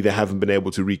mentally they haven't been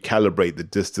able to recalibrate the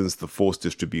distance, the force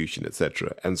distribution,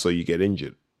 etc. And so you get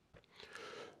injured.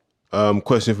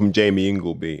 Question from Jamie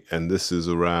Ingleby, and this is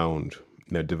around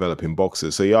developing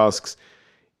boxers. So he asks,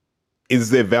 is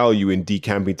there value in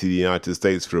decamping to the United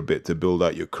States for a bit to build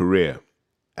out your career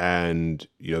and,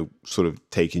 sort of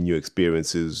taking new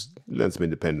experiences, learn some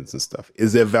independence and stuff?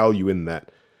 Is there value in that?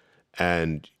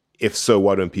 And if so,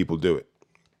 why don't people do it?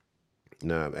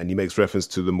 No. And he makes reference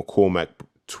to the McCormack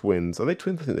twins. Are they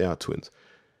twins? I think they are twins.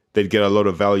 They'd get a lot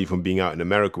of value from being out in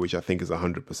America, which I think is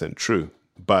 100% true.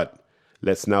 But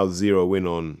let's now zero in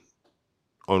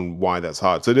on why that's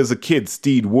hard. So there's a kid,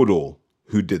 Steed Woodall,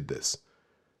 who did this.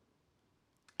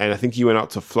 And I think he went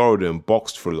out to Florida and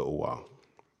boxed for a little while.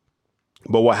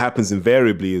 But what happens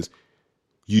invariably is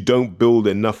you don't build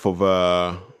enough of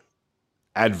a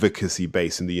advocacy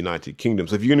base in the United Kingdom.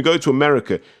 So if you're going to go to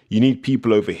America, you need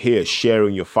people over here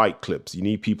sharing your fight clips. You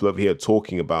need people over here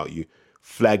talking about you,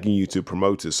 flagging you to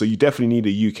promoters. So you definitely need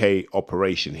a UK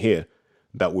operation here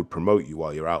that would promote you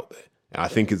while you're out there. And I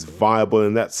think it's viable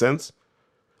in that sense.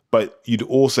 But you'd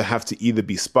also have to either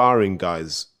be sparring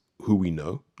guys who we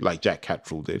know, like Jack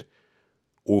Catterall did,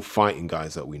 or fighting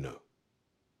guys that we know,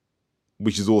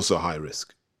 which is also high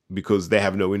risk because they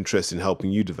have no interest in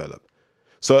helping you develop.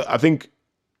 So I think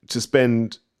to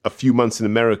spend a few months in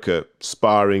America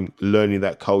sparring, learning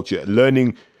that culture,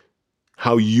 learning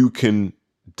how you can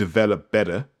develop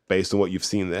better based on what you've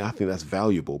seen there, I think that's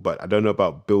valuable. But I don't know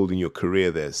about building your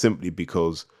career there simply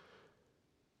because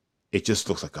it just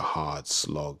looks like a hard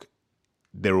slog.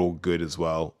 They're all good as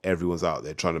well. Everyone's out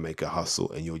there trying to make a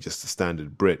hustle and you're just a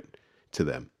standard Brit to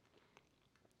them.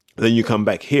 Then you come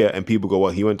back here and people go,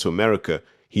 well, he went to America.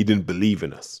 He didn't believe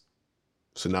in us.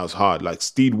 So now it's hard. Like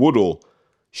Steve Woodall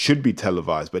should be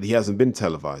televised, but he hasn't been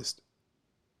televised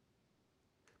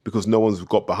because no one's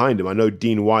got behind him. I know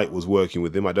Dean White was working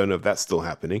with him. I don't know if that's still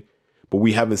happening, but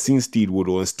we haven't seen Steve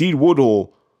Woodall. And Steve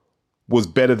Woodall was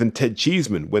better than Ted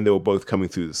Cheeseman when they were both coming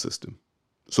through the system.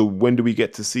 So when do we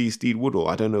get to see Steve Woodall?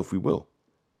 I don't know if we will.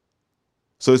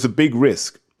 So it's a big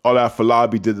risk. Ola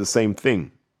Falabi did the same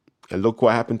thing. And look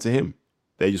what happened to him.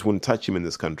 They just wouldn't touch him in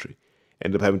this country.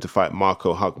 Ended up having to fight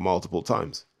Marco Huck multiple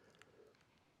times.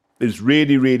 It's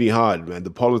really, really hard, man.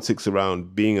 The politics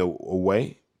around being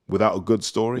away without a good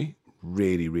story,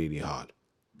 really, really hard.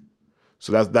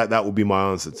 So that would be my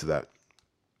answer to that.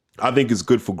 I think it's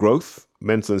good for growth,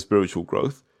 mental and spiritual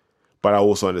growth. But I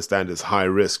also understand it's high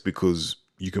risk because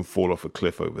you can fall off a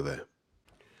cliff over there.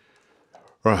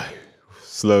 Right.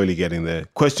 Slowly getting there.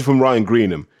 Question from Ryan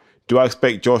Greenham. Do I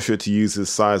expect Joshua to use his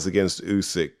size against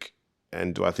Usyk?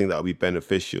 And do I think that would be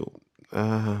beneficial?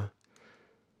 Usyk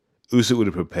would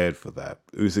have prepared for that.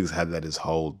 Usyk's had that his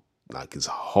whole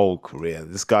career.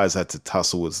 This guy's had to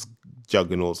tussle with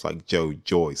juggernauts like Joe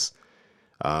Joyce,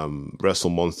 wrestle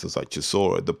monsters like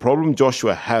Chisora. The problem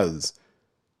Joshua has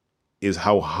is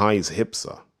how high his hips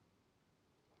are.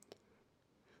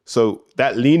 So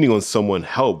that leaning on someone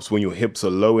helps when your hips are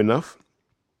low enough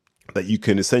that you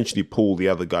can essentially pull the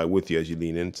other guy with you as you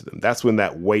lean into them. That's when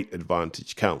that weight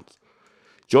advantage counts.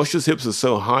 Joshua's hips are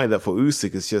so high that for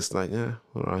Usyk, it's just like, yeah,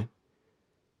 all right.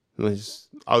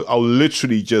 I'll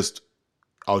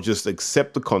just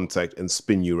accept the contact and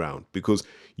spin you around because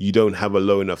you don't have a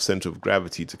low enough center of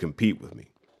gravity to compete with me.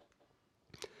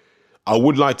 I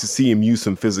would like to see him use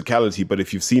some physicality, but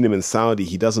if you've seen him in Saudi,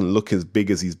 he doesn't look as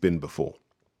big as he's been before,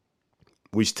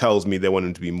 which tells me they want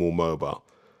him to be more mobile.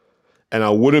 And I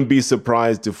wouldn't be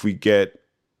surprised if we get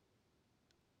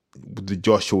the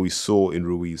Joshua we saw in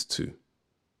Ruiz too.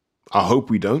 I hope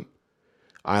we don't.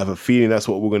 I have a feeling that's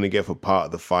what we're going to get for part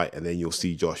of the fight, and then you'll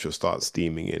see Joshua start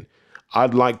steaming in.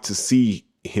 I'd like to see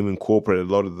him incorporate a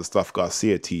lot of the stuff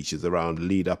Garcia teaches around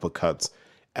lead uppercuts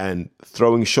and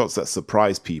throwing shots that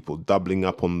surprise people, doubling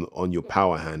up on your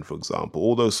power hand, for example,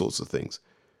 all those sorts of things.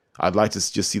 I'd like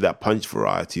to just see that punch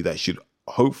variety that should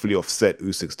hopefully offset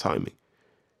Usyk's timing.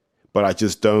 But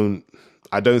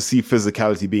I don't see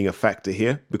physicality being a factor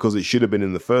here because it should have been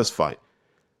in the first fight.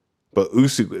 But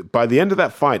Usyk, by the end of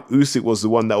that fight, Usyk was the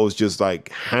one that was just like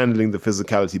handling the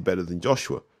physicality better than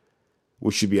Joshua,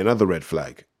 which should be another red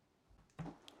flag.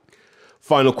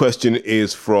 Final question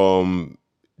is from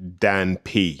Dan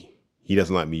P. He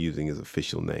doesn't like me using his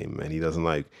official name, and he doesn't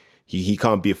like, he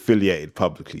can't be affiliated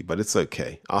publicly, but it's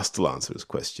okay. I'll still answer his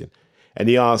question. And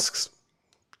he asks,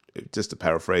 just to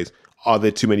paraphrase, are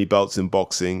there too many belts in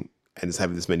boxing? And is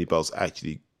having this many belts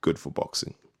actually good for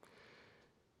boxing?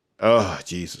 Oh,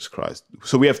 Jesus Christ.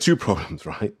 So we have two problems,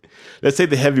 right? Let's say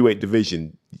the heavyweight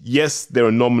division. Yes, there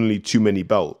are nominally too many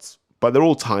belts, but they're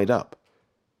all tied up.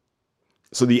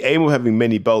 So the aim of having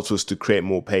many belts was to create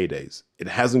more paydays. It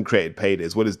hasn't created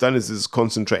paydays. What it's done is it's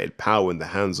concentrated power in the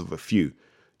hands of a few.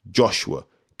 Joshua,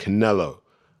 Canelo,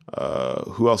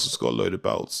 who else has got a load of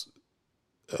belts?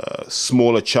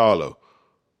 Smaller Charlo,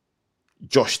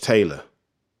 Josh Taylor.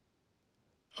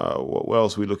 What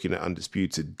else are we looking at?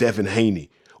 Undisputed. Devin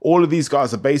Haney. All of these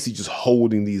guys are basically just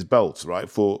holding these belts, right,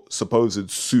 for supposed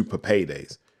super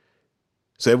paydays.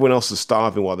 So everyone else is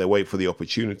starving while they wait for the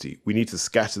opportunity. We need to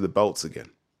scatter the belts again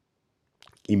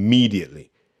immediately.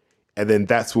 And then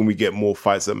that's when we get more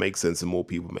fights that make sense and more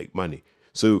people make money.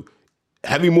 So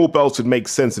having more belts would make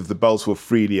sense if the belts were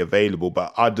freely available.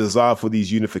 But our desire for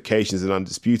these unifications and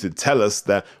Undisputed tell us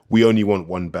that we only want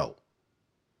one belt.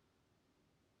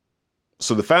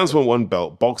 So the fans want one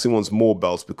belt. Boxing wants more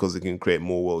belts because it can create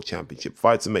more world championship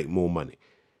fights and make more money.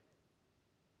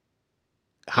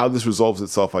 How this resolves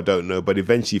itself, I don't know, but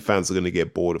eventually fans are going to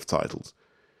get bored of titles.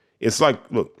 It's like,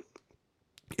 look,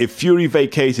 if Fury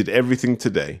vacated everything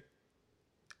today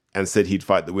and said he'd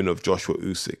fight the winner of Joshua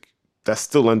Usyk, that's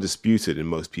still undisputed in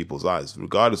most people's eyes,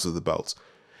 regardless of the belts.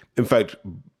 In fact,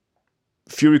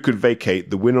 Fury could vacate,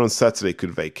 the winner on Saturday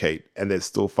could vacate, and they'd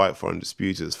still fight for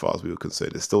Undisputed as far as we were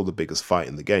concerned. It's still the biggest fight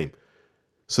in the game.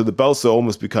 So the belts are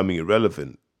almost becoming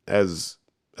irrelevant. As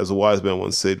a wise man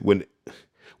once said, when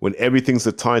everything's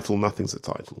a title, nothing's a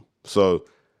title. So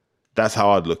that's how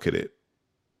I'd look at it.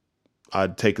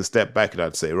 I'd take a step back and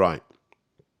I'd say, right,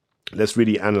 let's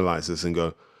really analyze this and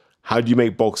go, how do you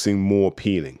make boxing more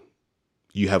appealing?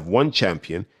 You have one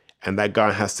champion and that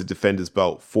guy has to defend his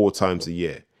belt 4 times a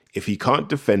year. If he can't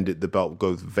defend it, the belt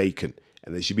goes vacant,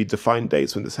 and there should be defined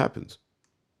dates when this happens.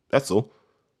 That's all.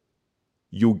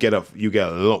 You get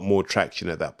a lot more traction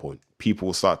at that point. People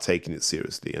will start taking it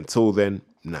seriously. Until then,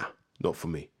 nah, not for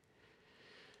me.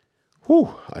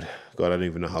 Whew. God, I don't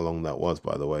even know how long that was,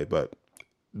 by the way. But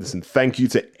listen, thank you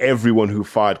to everyone who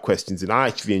fired questions. And I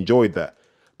actually enjoyed that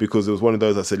because it was one of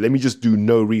those I said, let me just do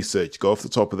no research, go off the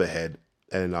top of the head,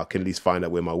 and I can at least find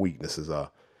out where my weaknesses are.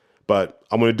 But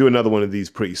I'm going to do another one of these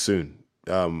pretty soon.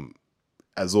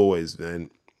 As always, man,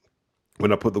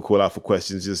 when I put the call out for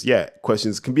questions,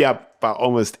 questions can be about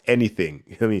almost anything.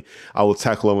 I mean, I will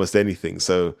tackle almost anything.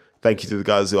 So thank you to the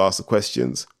guys who asked the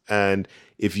questions. And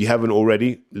if you haven't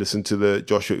already, listen to the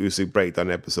Joshua Usyk breakdown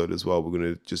episode as well. We're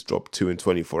going to just drop 2 in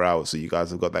 24 hours. So you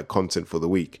guys have got that content for the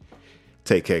week.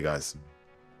 Take care, guys.